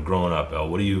kid, growing up, El?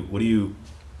 What do you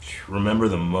remember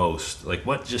the most? Like,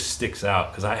 what just sticks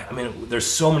out? Because there's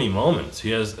so many moments.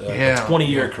 He has a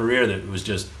 20-year career that was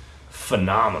just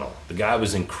phenomenal. The guy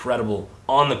was incredible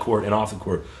on the court and off the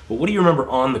court. But what do you remember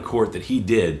on the court that he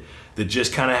did that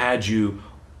just kind of had you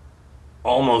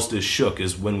almost as shook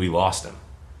as when we lost him,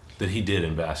 that he did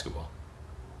in basketball?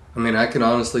 I can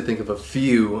honestly think of a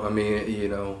few. I'm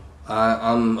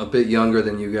a bit younger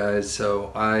than you guys,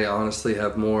 so I honestly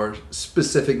have more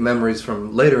specific memories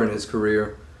from later in his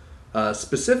career.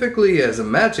 Specifically, as a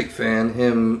Magic fan,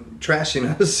 him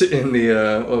trashing us in the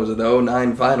the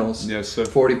 09 finals. Yes, sir.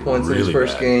 40 points in his Really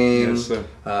first bad. game. Yes, sir.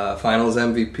 Finals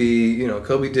MVP.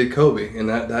 Kobe did Kobe, and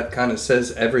that kind of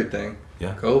says everything.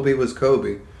 Yeah. Kobe was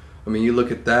Kobe. I mean, you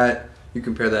look at that, you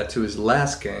compare that to his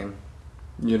last game.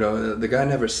 You know, the guy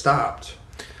never stopped.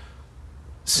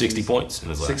 60 points in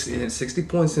his last game. 60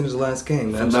 points in his last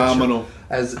game. That's Phenomenal.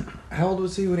 How old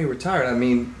was he when he retired? I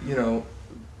mean, you know,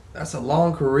 that's a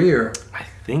long career. I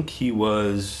think he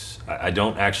was. I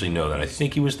don't actually know that. I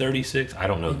think he was 36. I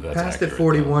don't know that that's Passed accurate. at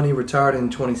 41. He retired in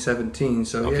 2017.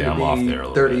 So Okay, he had I'm to off be there a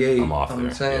little 38. bit. I'm off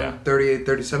there, saying yeah. 38,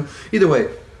 37. Either way,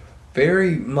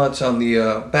 very much on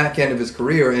the back end of his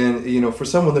career. And, you know, for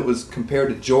someone that was compared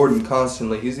to Jordan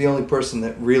constantly, he's the only person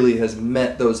that really has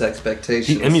met those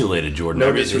expectations. He emulated Jordan.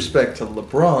 No disrespect to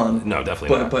LeBron. No,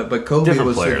 definitely not. But Kobe Different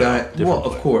was player, the guy. though. Different Well,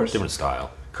 player. of course. Different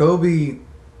style. Kobe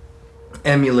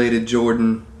emulated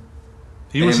Jordan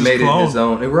He was and his made clone. it his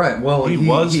own. Right. Well, He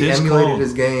was his emulated clone.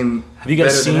 his game. Have you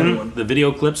guys better than anyone. seen the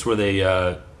video clips where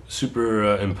they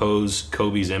superimpose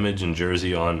Kobe's image and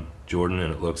jersey on Jordan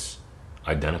and it looks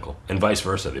identical? And vice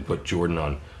versa. They put Jordan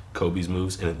on Kobe's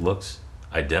moves and it looks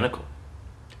identical.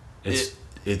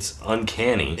 It's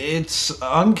uncanny. It's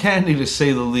uncanny to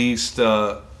say the least.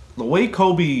 The way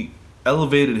Kobe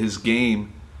elevated his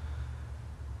game,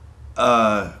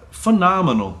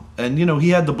 phenomenal. And, you know, he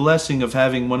had the blessing of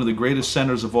having one of the greatest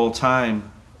centers of all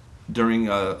time during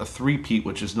a three-peat,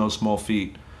 which is no small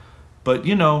feat. But,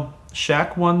 you know,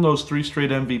 Shaq won those 3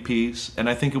 straight MVPs, and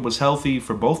I think it was healthy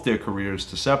for both their careers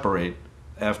to separate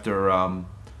after a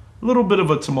little bit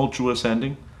of a tumultuous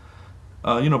ending.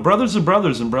 You know, brothers are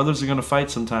brothers, and brothers are going to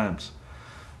fight sometimes.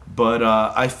 But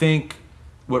I think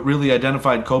what really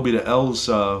identified Kobe to L's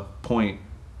point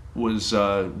was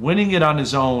winning it on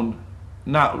his own,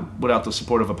 not without the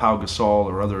support of a Pau Gasol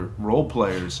or other role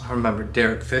players. I remember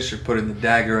Derek Fisher putting the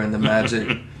dagger in the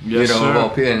Magic. Yes, you know, sir. of all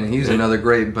people, and he's another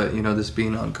great. But you know, this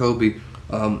being on Kobe,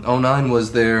 09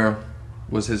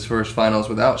 was his first finals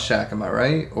without Shaq. Am I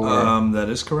right? Or That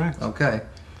is correct. okay,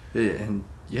 and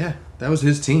yeah, that was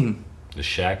his team. The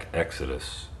Shaq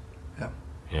Exodus. Yeah.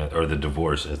 Yeah, or the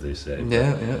divorce, as they say.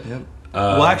 Yeah.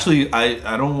 Well, actually,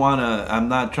 I don't want to. I'm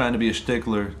not trying to be a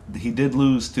stickler. He did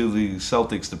lose to the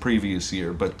Celtics the previous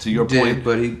year, but to your point,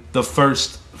 but he the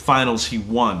first finals he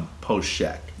won post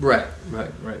Shaq, right.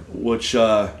 which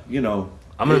you know,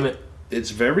 I'm gonna admit, it's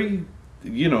very,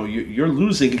 you know, you're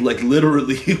losing like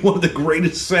literally one of the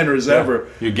greatest centers ever.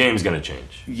 your game's gonna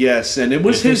change. Yes, and it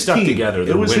was If they his stuck team. together, It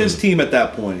they're was his winning. team at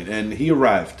that point, and he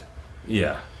arrived.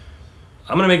 Yeah.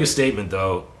 I'm going to make a statement,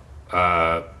 though.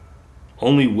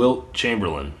 Only Wilt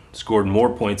Chamberlain scored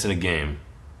more points in a game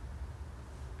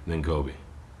than Kobe.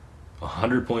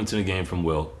 100 points in a game from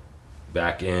Wilt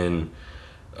back in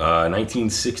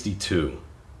 1962.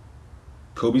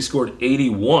 Kobe scored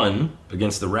 81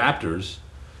 against the Raptors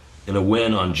in a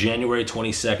win on January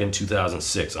 22nd,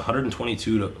 2006.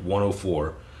 122 to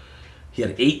 104. He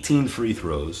had 18 free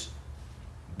throws.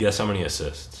 Guess how many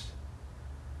assists?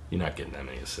 You're not getting that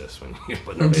many assists when you're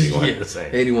putting up 81 Yeah, the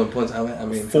same. 81 points. I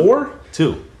mean, 4?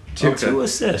 Two Okay.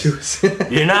 assists.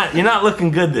 You're not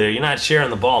looking good there. You're not sharing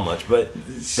the ball much, but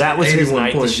that was his 81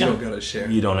 night to points. You shine. don't gotta share.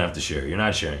 You don't have to share. You're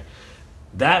not sharing.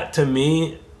 That to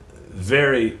me,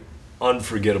 very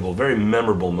unforgettable, very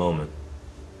memorable moment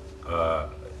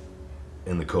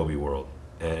in the Kobe world,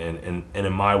 and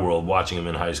in my world, watching him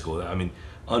in high school. I mean,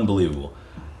 unbelievable.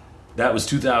 That was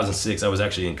 2006. I was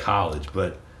actually in college,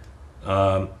 but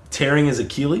tearing his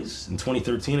Achilles in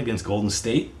 2013 against Golden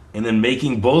State, and then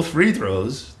making both free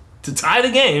throws to tie the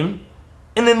game,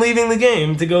 and then leaving the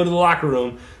game to go to the locker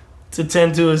room to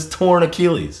tend to his torn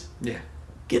Achilles. Yeah.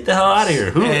 Get the hell out of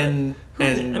here. And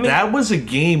that was a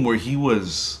game where he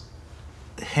was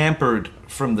hampered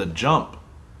from the jump.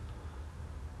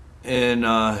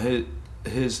 And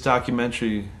his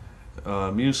documentary,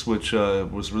 Muse, which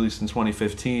was released in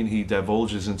 2015, he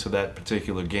divulges into that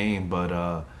particular game.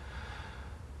 But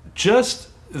just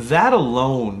that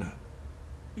alone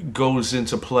goes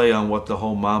into play on what the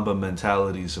whole Mamba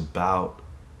mentality is about.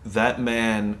 That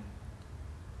man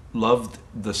loved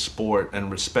the sport and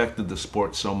respected the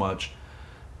sport so much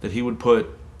that he would put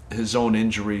his own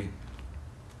injury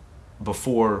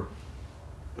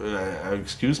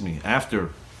after,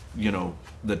 you know,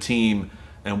 the team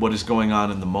and what is going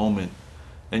on in the moment.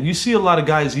 And you see a lot of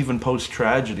guys, even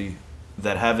post-tragedy,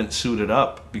 that haven't suited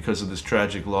up because of this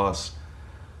tragic loss.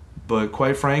 But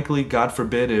quite frankly, God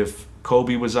forbid if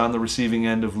Kobe was on the receiving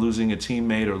end of losing a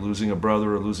teammate or losing a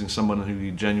brother or losing someone who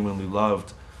he genuinely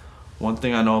loved, one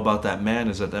thing I know about that man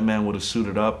is that man would have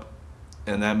suited up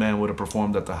and that man would have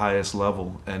performed at the highest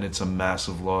level, and it's a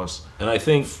massive loss. And I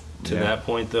think to that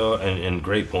point, though, and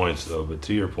great points, though, but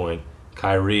to your point,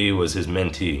 Kyrie was his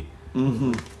mentee.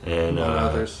 Mm-hmm. And Among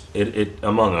others.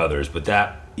 Among others, but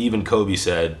that even Kobe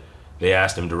said, they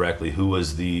asked him directly, who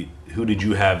did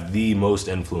you have the most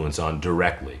influence on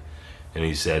directly? And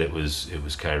he said it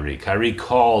was Kyrie. Kyrie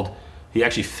called. He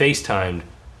actually FaceTimed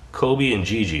Kobe and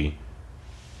Gigi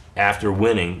after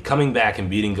coming back and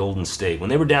beating Golden State. When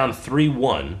they were down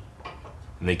 3-1,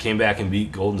 and they came back and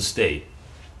beat Golden State,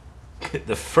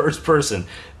 the first person,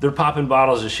 they're popping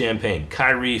bottles of champagne.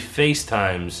 Kyrie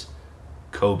FaceTimes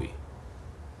Kobe.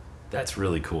 That's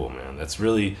really cool, man.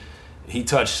 He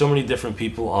touched so many different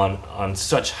people on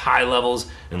such high levels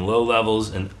and low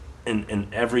levels and in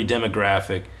every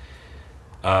demographic.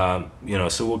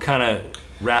 So we'll kind of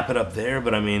wrap it up there,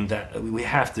 but I mean that we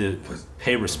have to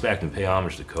pay respect and pay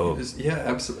homage to Kobe.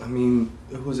 Absolutely. I mean,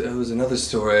 it was another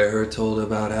story I heard told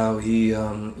about how he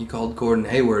called Gordon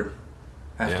Hayward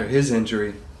after his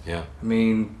injury. Yeah. I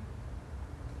mean,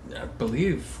 I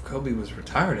believe Kobe was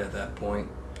retired at that point,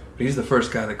 but he's the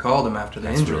first guy that called him after the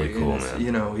injury. That's really cool,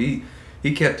 man.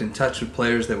 He kept in touch with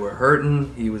players that were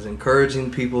hurting. He was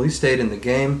encouraging people. He stayed in the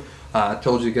game. I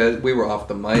told you guys, we were off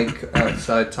the mic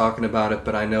outside talking about it,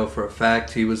 but I know for a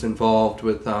fact he was involved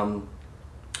with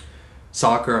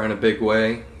soccer in a big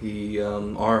way.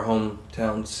 Our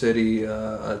hometown city,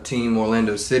 team,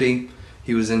 Orlando City,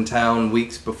 he was in town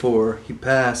weeks before he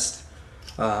passed,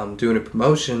 doing a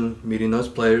promotion, meeting those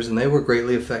players, and they were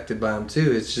greatly affected by him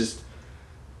too. It's just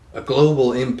a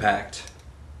global impact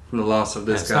from the loss of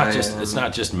this guy. It's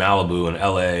not just Malibu and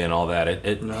LA and all that.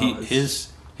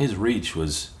 His reach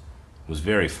was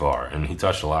very far, and he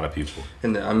touched a lot of people.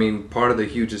 And I mean, part of the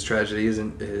hugest tragedy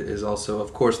is also,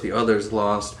 of course, the others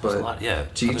lost. But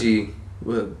Gigi,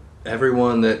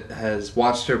 everyone that has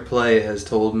watched her play has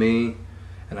told me,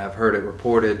 and I've heard it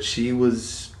reported, she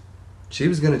was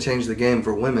going to change the game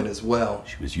for women as well.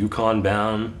 She was UConn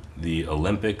bound. The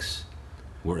Olympics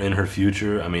were in her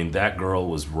future. I mean, that girl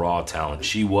was raw talent.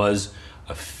 She was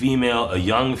a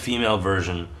young female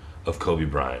version of Kobe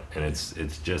Bryant, and it's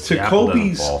just to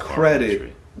Kobe's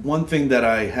credit. One thing that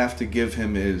I have to give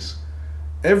him is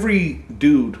every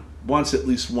dude wants at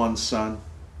least one son.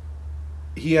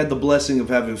 He had the blessing of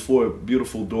having 4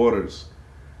 beautiful daughters.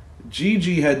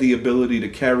 Gigi had the ability to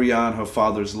carry on her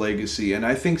father's legacy, and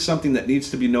I think something that needs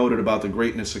to be noted about the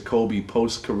greatness of Kobe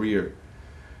post-career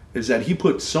is that he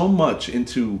put so much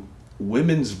into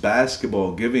women's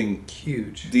basketball, giving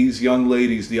these young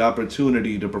ladies the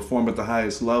opportunity to perform at the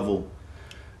highest level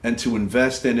and to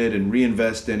invest in it and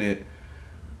reinvest in it.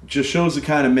 Just shows the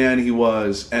kind of man he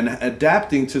was, and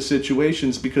adapting to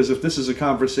situations, because if this is a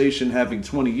conversation having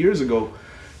 20 years ago,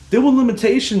 there were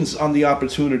limitations on the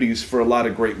opportunities for a lot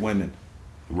of great women.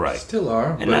 Right. Still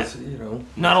are, and but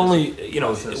not only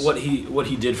what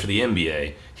he did for the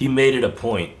NBA, he made it a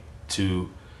point to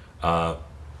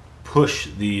push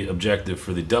the objective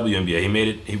for the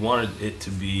WNBA. He wanted it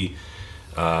to be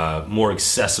more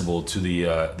accessible to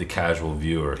the casual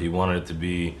viewer. He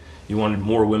wanted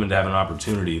more women to have an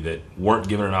opportunity that weren't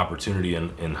given an opportunity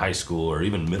in high school or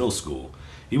even middle school.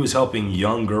 He was helping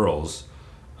young girls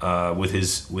with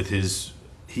his.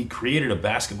 He created a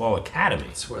basketball academy.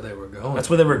 That's where they were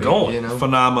going.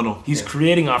 Phenomenal. He's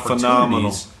creating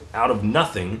opportunities out of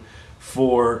nothing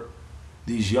for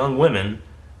these young women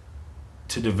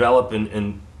to develop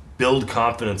and build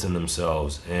confidence in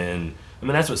themselves. And I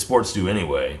mean, that's what sports do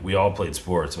anyway. We all played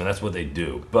sports. I mean, that's what they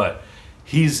do. But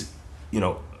he's,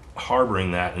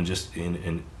 harboring that and just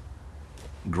in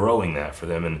growing that for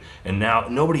them. And now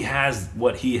nobody has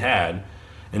what he had,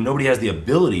 and nobody has the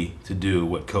ability to do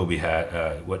what Kobe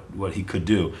had, what he could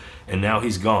do. And now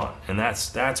he's gone. And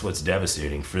that's what's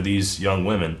devastating for these young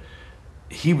women.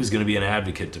 He was going to be an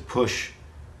advocate to push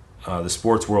the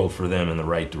sports world for them in the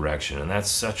right direction, and that's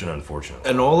such an unfortunate.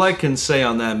 And all I can say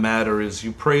on that matter is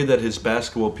you pray that his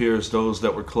basketball peers, those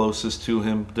that were closest to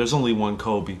him, there's only one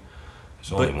Kobe.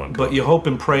 But you hope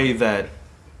and pray that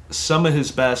some of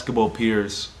his basketball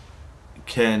peers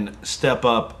can step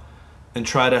up and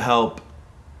try to help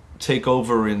take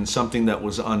over in something that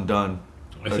was undone.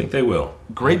 I think they will.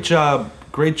 Great job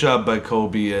by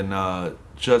Kobe, and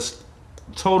just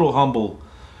total humble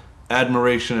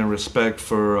admiration and respect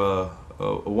for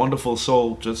a wonderful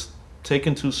soul just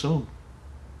taken too soon.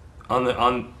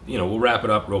 We'll wrap it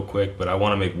up real quick, but I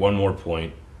want to make one more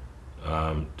point,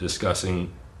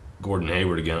 discussing Gordon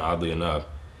Hayward again. Oddly enough,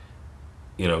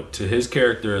 to his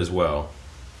character as well,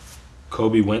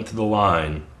 Kobe went to the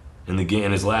line in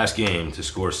his last game to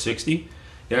score 60.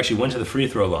 He actually went to the free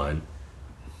throw line.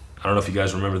 I don't know if you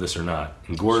guys remember this or not.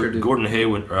 And Gordon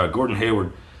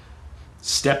Hayward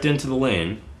stepped into the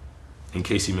lane in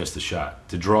case he missed the shot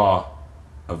to draw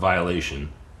a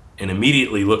violation, and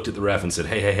immediately looked at the ref and said,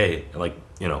 hey,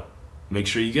 make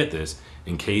sure you get this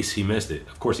in case he missed it.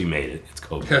 Of course he made it. It's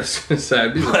Kobe. I was gonna say,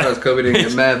 I'd be surprised Kobe didn't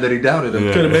get mad that he doubted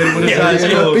him. Could have made it with his eyes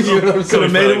closed. Could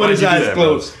have made it with his eyes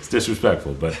closed. It's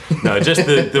disrespectful, but no, just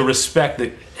the respect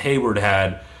that Hayward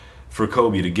had for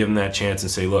Kobe to give him that chance and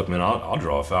say, look, man, I'll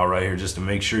draw a foul right here just to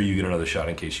make sure you get another shot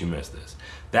in case you miss this.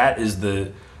 That is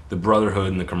the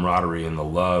brotherhood and the camaraderie and the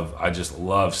love. I just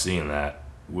love seeing that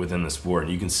within the sport.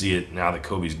 And you can see it now that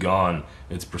Kobe's gone.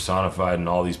 It's personified in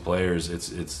all these players.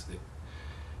 It's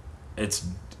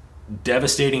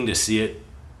devastating to see it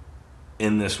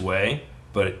in this way,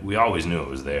 but we always knew it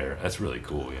was there. That's really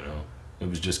cool, you know. It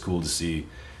was just cool to see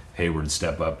Hayward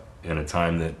step up in a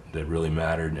time that really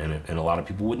mattered, and a lot of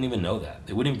people wouldn't even know that.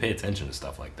 They wouldn't even pay attention to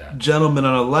stuff like that. Gentlemen,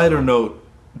 on a lighter note,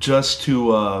 just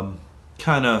to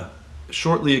kind of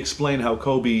shortly explain how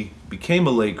Kobe became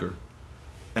a Laker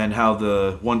and how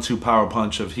the 1-2 power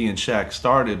punch of he and Shaq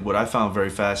started, what I found very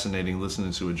fascinating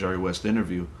listening to a Jerry West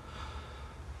interview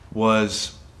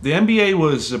was the NBA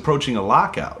was approaching a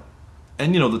lockout.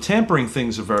 And, you know, the tampering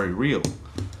things are very real.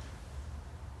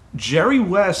 Jerry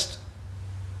West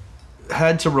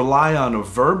had to rely on a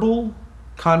verbal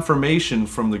confirmation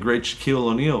from the great Shaquille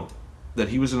O'Neal that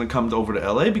he was going to come over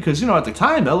to LA because, you know, at the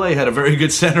time, LA had a very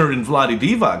good center in Vlade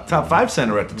Divac, top 5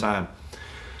 center at the time.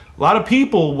 A lot of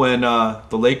people, when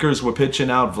the Lakers were pitching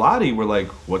out Vlade, were like,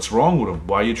 what's wrong with him?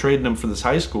 Why are you trading him for this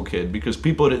high school kid? Because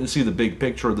people didn't see the big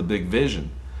picture or the big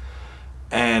vision.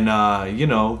 And, you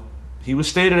know, he was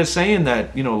stated as saying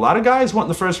that, you know, a lot of guys went in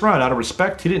the first round. Out of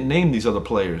respect, he didn't name these other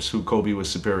players who Kobe was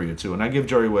superior to. And I give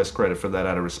Jerry West credit for that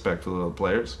out of respect for the other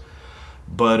players.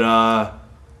 But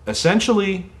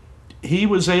essentially, he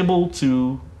was able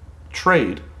to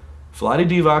trade Vlade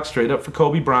Divac straight up for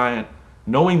Kobe Bryant,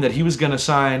 knowing that he was going to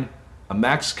sign a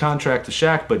max contract to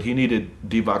Shaq, but he needed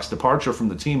Divac's departure from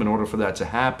the team in order for that to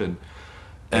happen.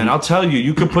 And I'll tell you,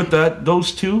 you could put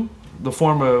those two, the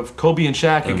form of Kobe and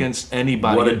Shaq, against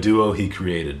anybody. What a duo he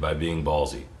created by being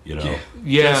ballsy, you know?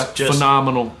 Yeah, just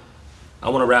phenomenal. I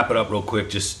want to wrap it up real quick.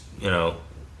 Just, you know,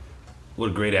 what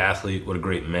a great athlete, what a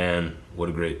great man, what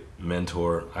a great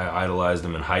mentor. I idolized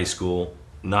him in high school.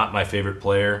 Not my favorite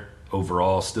player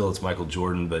overall. Still, it's Michael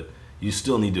Jordan, but you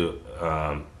still need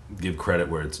to give credit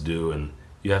where it's due, and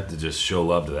you have to just show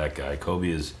love to that guy. Kobe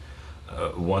is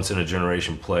a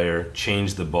once-in-a-generation player,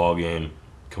 changed the ball game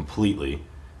completely.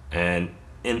 And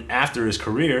after his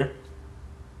career,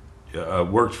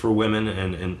 worked for women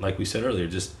and like we said earlier,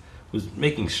 just was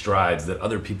making strides that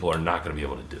other people are not going to be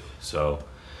able to do. So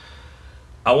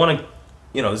I want to,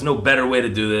 you know, there's no better way to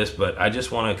do this, but I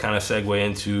just want to kind of segue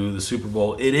into the Super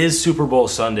Bowl. It is Super Bowl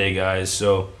Sunday, guys.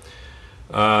 So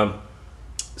San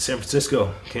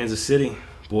Francisco, Kansas City,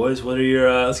 boys, what are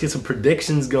your? Let's get some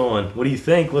predictions going. What do you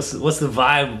think? What's the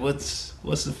vibe?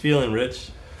 What's the feeling, Rich?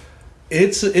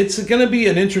 It's going to be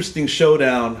an interesting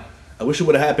showdown. I wish it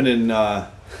would have happened in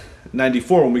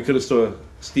 '94 when we could have saw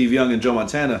Steve Young and Joe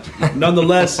Montana.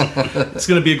 Nonetheless, it's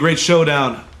going to be a great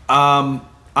showdown.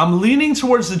 I'm leaning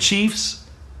towards the Chiefs,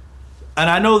 and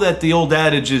I know that the old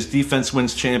adage is defense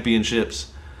wins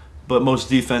championships, but most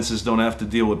defenses don't have to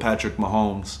deal with Patrick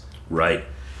Mahomes. Right.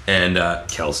 And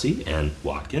Kelsey and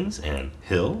Watkins and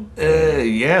Hill.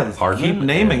 Yeah, Hardman, keep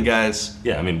naming guys.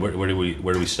 Yeah, I mean, where do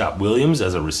we stop? Williams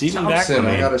as a receiving back? Thompson,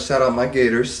 I got to shout out my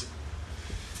Gators.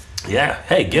 Yeah,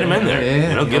 hey, get him in there. Yeah,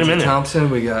 you know, get him in there. Thompson,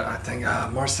 we got, I think,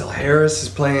 Marcel Harris is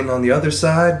playing on the other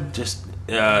side. Just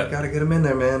got to get him in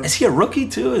there, man. Is he a rookie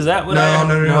too? Is that what?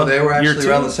 No. They were actually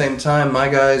around the same time. My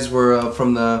guys were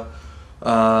from the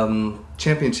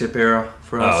championship era.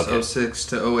 From 06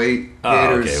 to 08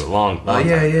 Gators. Okay, long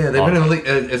yeah. They've been in the league.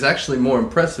 time. It's actually more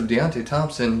impressive. Deontay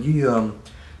Thompson, he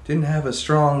didn't have a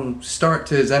strong start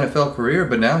to his NFL career,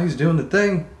 but now he's doing the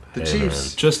thing. The Chiefs.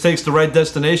 Man. Just takes the right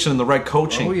destination and the right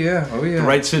coaching. Oh, yeah. The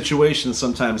right situation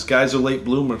sometimes. Guys are late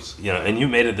bloomers. You know, and you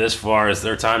made it this far. It's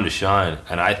their time to shine.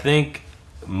 And I think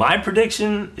my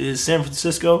prediction is San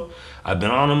Francisco. I've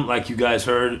been on them, like you guys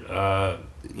heard,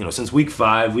 since week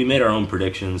 5. We made our own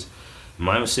predictions.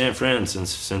 Mine was San Fran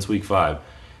since week 5.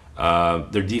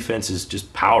 Their defense is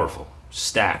just powerful,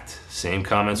 stacked. Same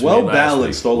comments. Well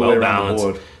balanced all the way around the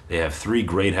board. They have 3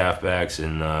 great halfbacks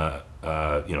in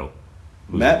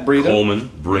Matt Breida,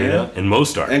 Coleman, and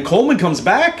Mostert. And Coleman comes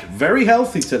back very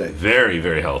healthy today. Very,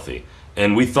 very healthy.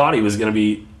 And we thought he was going to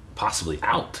be possibly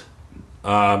out.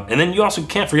 And then you also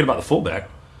can't forget about the fullback.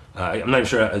 I'm not even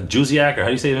sure, Juziak, or how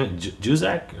do you say it?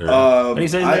 Juzak? How do you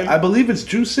say his name? I believe it's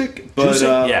Jusic, but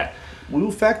yeah. We will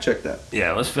fact check that.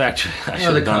 Yeah, let's fact check. I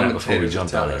should have done that before we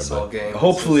jumped out there. But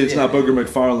hopefully it's not Booger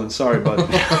McFarland. Sorry, bud.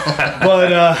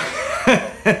 But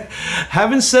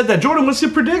having said that, Jordan, what's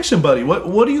your prediction, buddy?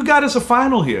 What do you got as a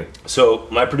final here? So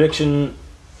my prediction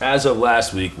as of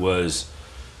last week was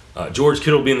George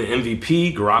Kittle being the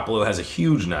MVP. Garoppolo has a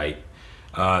huge night.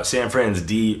 San Fran's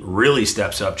D really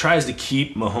steps up, tries to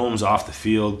keep Mahomes off the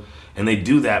field, and they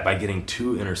do that by getting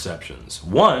 2 interceptions.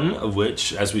 One of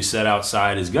which, as we said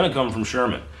outside, is going to come from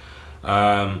Sherman.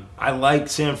 I like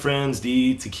San Fran's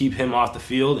D to keep him off the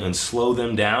field and slow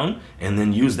them down, and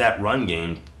then use that run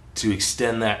game to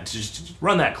extend that, to just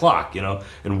run that clock,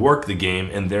 and work the game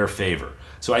in their favor.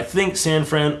 So I think San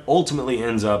Fran ultimately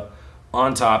ends up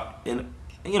on top in,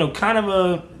 kind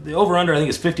of the over-under I think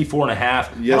is 54.5. Yes,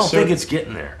 I don't sir. think it's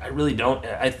getting there. I really don't.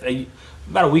 I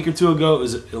about a week or two ago, it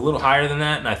was a little higher than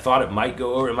that, and I thought it might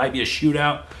go over. It might be a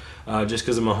shootout just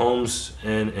because of Mahomes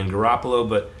and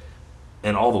Garoppolo,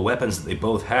 and all the weapons that they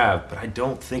both have, but I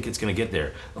don't think it's going to get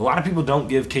there. A lot of people don't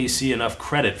give KC enough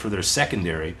credit for their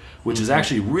secondary, which has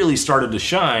actually really started to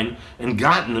shine and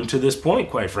gotten them to this point,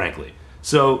 quite frankly.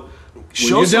 So,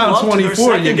 show When you're some down love to their 24,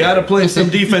 you secondary. got to play some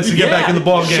defense to get back in the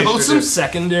ball game. Show some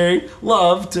secondary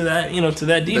love to that, to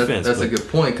that defense. That's a good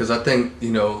point, because I think,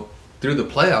 through the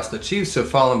playoffs, the Chiefs have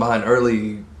fallen behind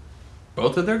early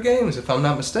both of their games, if I'm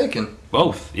not mistaken.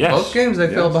 Both, yes. Both games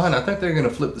they fell behind. I think they're going to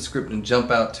flip the script and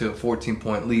jump out to a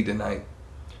 14-point lead tonight.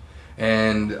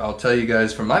 And I'll tell you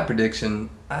guys, for my prediction,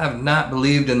 I have not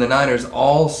believed in the Niners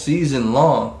all season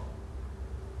long.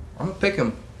 I'm going to pick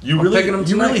them. You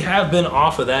really have been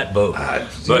off of that boat.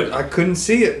 I couldn't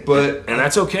see it, but... And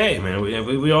that's okay, man.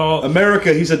 We all...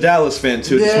 America, he's a Dallas fan,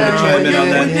 too. Just want to chime in on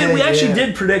that. We actually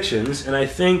did predictions, and I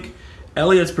think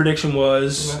Elliot's prediction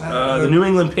was the New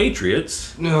England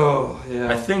Patriots. No, yeah.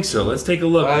 I think so. Let's take a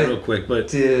look real quick.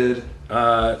 But it's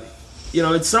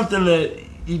something that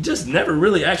you just never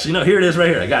really actually know. Here it is right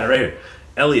here. I got it right here.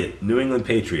 Elliot, New England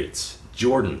Patriots.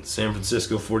 Jordan, San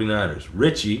Francisco 49ers.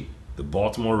 Richie, the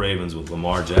Baltimore Ravens with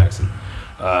Lamar Jackson.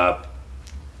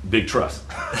 Big trust.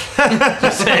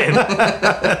 Just saying.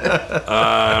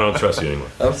 I don't trust you anymore.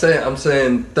 I'm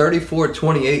saying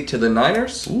 34-28 to the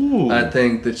Niners. Ooh. I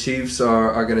think the Chiefs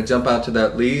are going to jump out to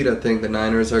that lead. I think the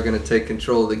Niners are going to take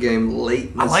control of the game late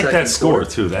in the I like second that score,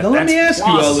 quarter. too. Now let me ask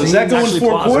you, El, is that going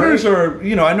 4 quarters, or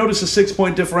I noticed a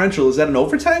 6-point differential? Is that an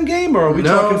overtime game, or are we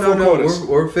talking 4 quarters?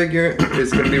 We're figuring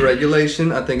it's going to be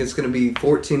regulation. I think it's going to be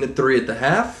 14-3 at the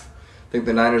half. I think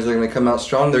the Niners are going to come out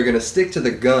strong. They're going to stick to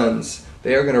the guns.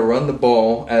 They are going to run the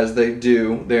ball as they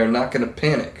do. They are not going to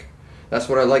panic. That's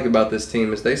what I like about this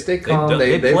team is they stay calm.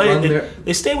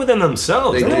 They stay within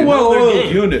themselves. They They do. know Well, their well,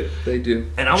 game. unit. They do.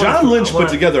 And John Lynch put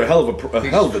together a hell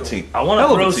of a team. I want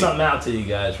to throw something out to you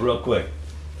guys real quick.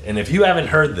 And if you haven't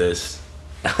heard this,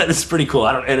 it's pretty cool.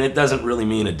 And it doesn't really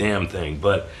mean a damn thing,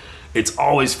 but it's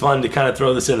always fun to kind of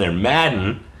throw this in there.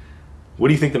 Madden. What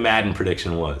do you think the Madden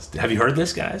prediction was? Have you heard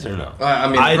this, guys, or no?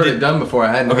 I've heard it done before.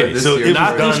 I hadn't heard this so year.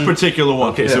 Not this particular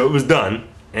one. Okay, so it was done,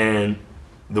 and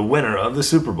the winner of the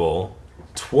Super Bowl,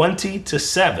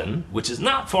 20-7, which is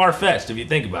not far fetched if you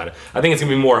think about it. I think it's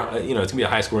gonna be more. It's gonna be a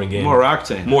high scoring game. More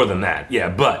octane. More than that, yeah.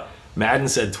 But Madden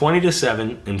said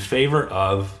 20-7 in favor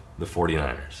of the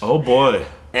 49ers. Oh boy.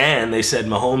 And they said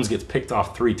Mahomes gets picked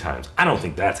off 3 times. I don't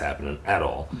think that's happening at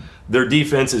all. Their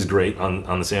defense is great on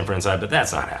the San Fran side, but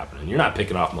that's not happening. You're not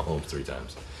picking off Mahomes 3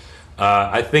 times.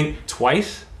 I think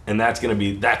twice, and that's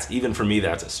even for me,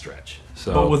 that's a stretch.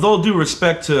 So, But with all due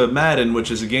respect to Madden, which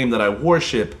is a game that I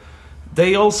worship,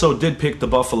 they also did pick the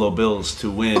Buffalo Bills to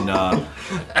win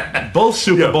both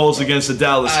Super Bowls against the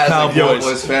Dallas Cowboys. As a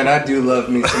Cowboys fan, I do love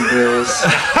me some Bills.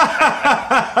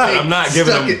 I'm not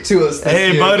giving them it to us.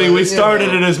 Hey, buddy, we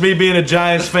started it as me being a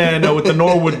Giants fan with the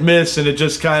Norwood miss, and it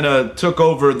just kind of took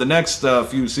over the next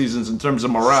few seasons in terms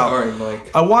of morale. Sorry,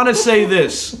 Mike. I want to say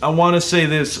this.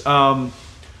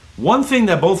 One thing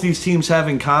that both these teams have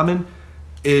in common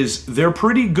is they're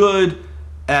pretty good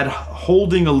at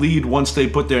holding a lead once they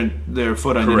put their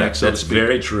foot on your neck, so to That's speak.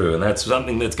 very true, and that's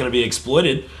something that's going to be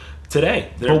exploited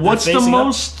today. But what's the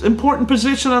most important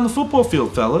position on the football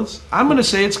field, fellas? I'm going to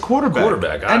say it's quarterback.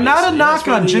 Quarterback, and not a obviously. knock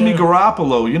That's on Jimmy really,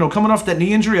 Garoppolo. Coming off that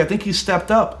knee injury, I think he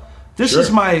stepped up. This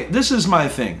is my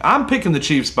thing. I'm picking the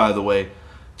Chiefs, by the way,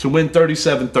 to win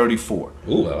 37-34.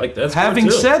 Ooh, I like that.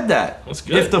 Having said that, That's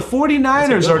good. if the 49ers That's a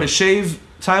good are one. to shave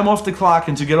time off the clock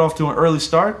and to get off to an early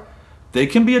start, they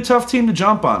can be a tough team to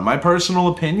jump on. My personal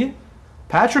opinion,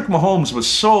 Patrick Mahomes was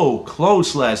so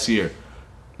close last year.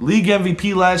 League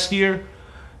MVP last year.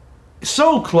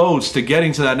 So close to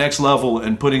getting to that next level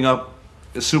and putting up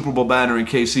a Super Bowl banner in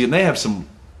KC. And they have some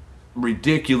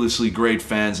ridiculously great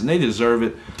fans, and they deserve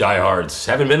it. Diehards.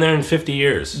 Haven't been there in 50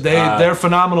 years. They're a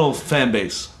phenomenal fan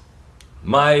base.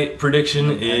 My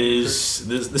prediction is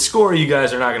the score you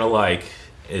guys are not going to like,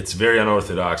 It's very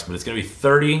unorthodox, but it's going to be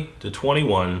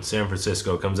 30-21. San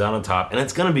Francisco comes out on top, and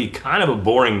it's going to be kind of a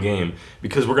boring game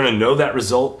because we're going to know that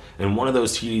result, and one of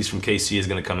those TDs from KC is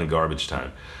going to come in garbage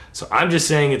time. So I'm just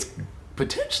saying it's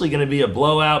potentially going to be a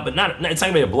blowout, but it's not going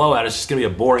to be a blowout. It's just going to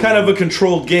be a boring kind game. of a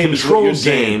controlled game. Controlled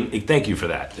game. Thank you for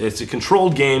that. It's a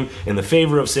controlled game in the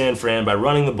favor of San Fran by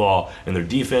running the ball, and their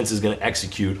defense is going to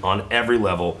execute on every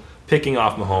level, picking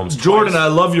off Mahomes. Jordan, twice. I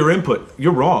love your input.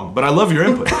 You're wrong, but I love your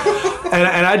input.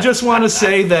 and I just want to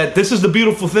say that this is the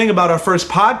beautiful thing about our first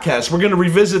podcast. We're going to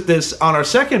revisit this on our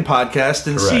second podcast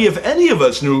and see if any of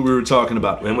us knew what we were talking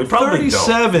about. And we probably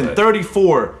 37,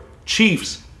 34,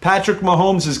 Chiefs. Patrick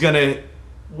Mahomes is going to,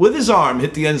 with his arm,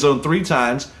 hit the end zone 3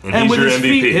 times, and with his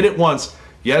feet, hit it once.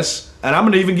 Yes, and I'm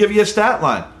going to even give you a stat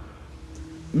line.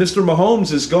 Mr.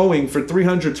 Mahomes is going for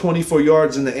 324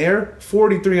 yards in the air,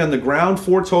 43 on the ground,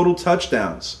 4 total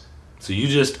touchdowns. So you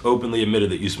just openly admitted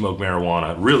that you smoke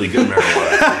marijuana, really good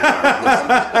marijuana.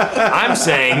 I'm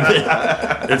saying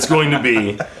that it's going to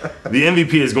be, the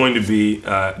MVP is going to be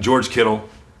George Kittle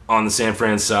on the San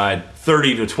Fran side,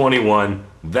 30-21.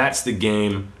 That's the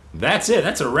game. That's it.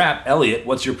 That's a wrap. Elliot,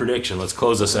 what's your prediction? Let's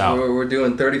close us out. We're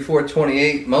doing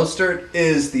 34-28. Mostert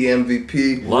is the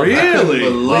MVP. Really? I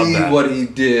couldn't Love believe that. what he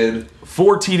did.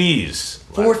 4 TDs.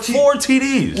 4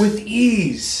 TDs. With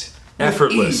ease.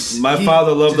 Effortless. My He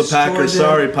father loved the destroyed Packers. them.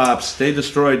 Sorry, Pops. They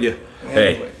destroyed you.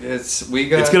 Hey. It's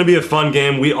It's going to be a fun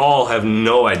game. We all have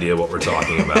no idea what we're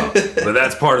talking about. But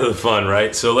that's part of the fun,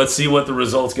 right? So let's see what the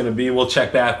result's going to be. We'll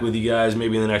check back with you guys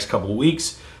maybe in the next couple of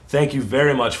weeks. Thank you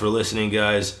very much for listening,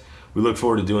 guys. We look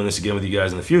forward to doing this again with you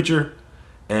guys in the future.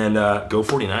 And go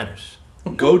 49ers.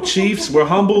 Go Chiefs. We're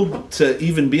humbled to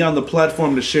even be on the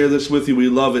platform to share this with you. We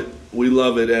love it. We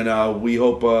love it. And we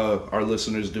hope our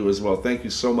listeners do as well. Thank you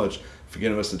so much for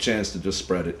giving us the chance to just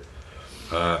spread it.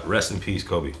 Rest in peace,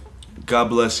 Kobe. God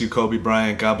bless you, Kobe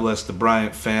Bryant. God bless the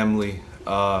Bryant family.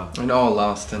 And all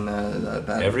lost in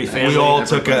that. Every family- We all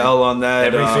took an L on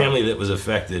that. Every family that was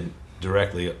affected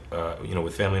directly,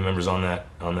 with family members on that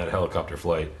helicopter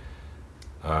flight,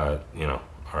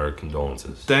 our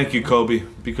condolences. Thank you, Kobe,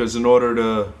 because in order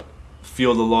to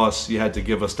feel the loss, you had to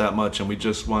give us that much, and we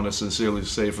just want to sincerely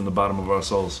say from the bottom of our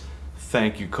souls,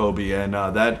 thank you, Kobe. And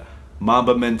that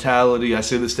Mamba mentality, I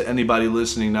say this to anybody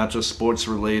listening, not just sports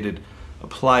related,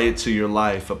 apply it to your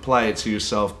life, apply it to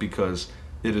yourself, because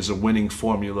it is a winning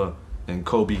formula, and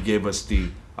Kobe gave us the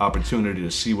opportunity to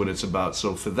see what it's about.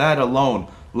 So for that alone,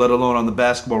 let alone on the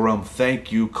basketball realm,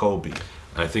 thank you, Kobe.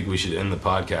 I think we should end the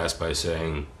podcast by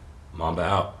saying, Mamba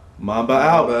out. Mamba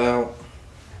out. About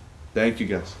Thank you,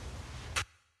 guys.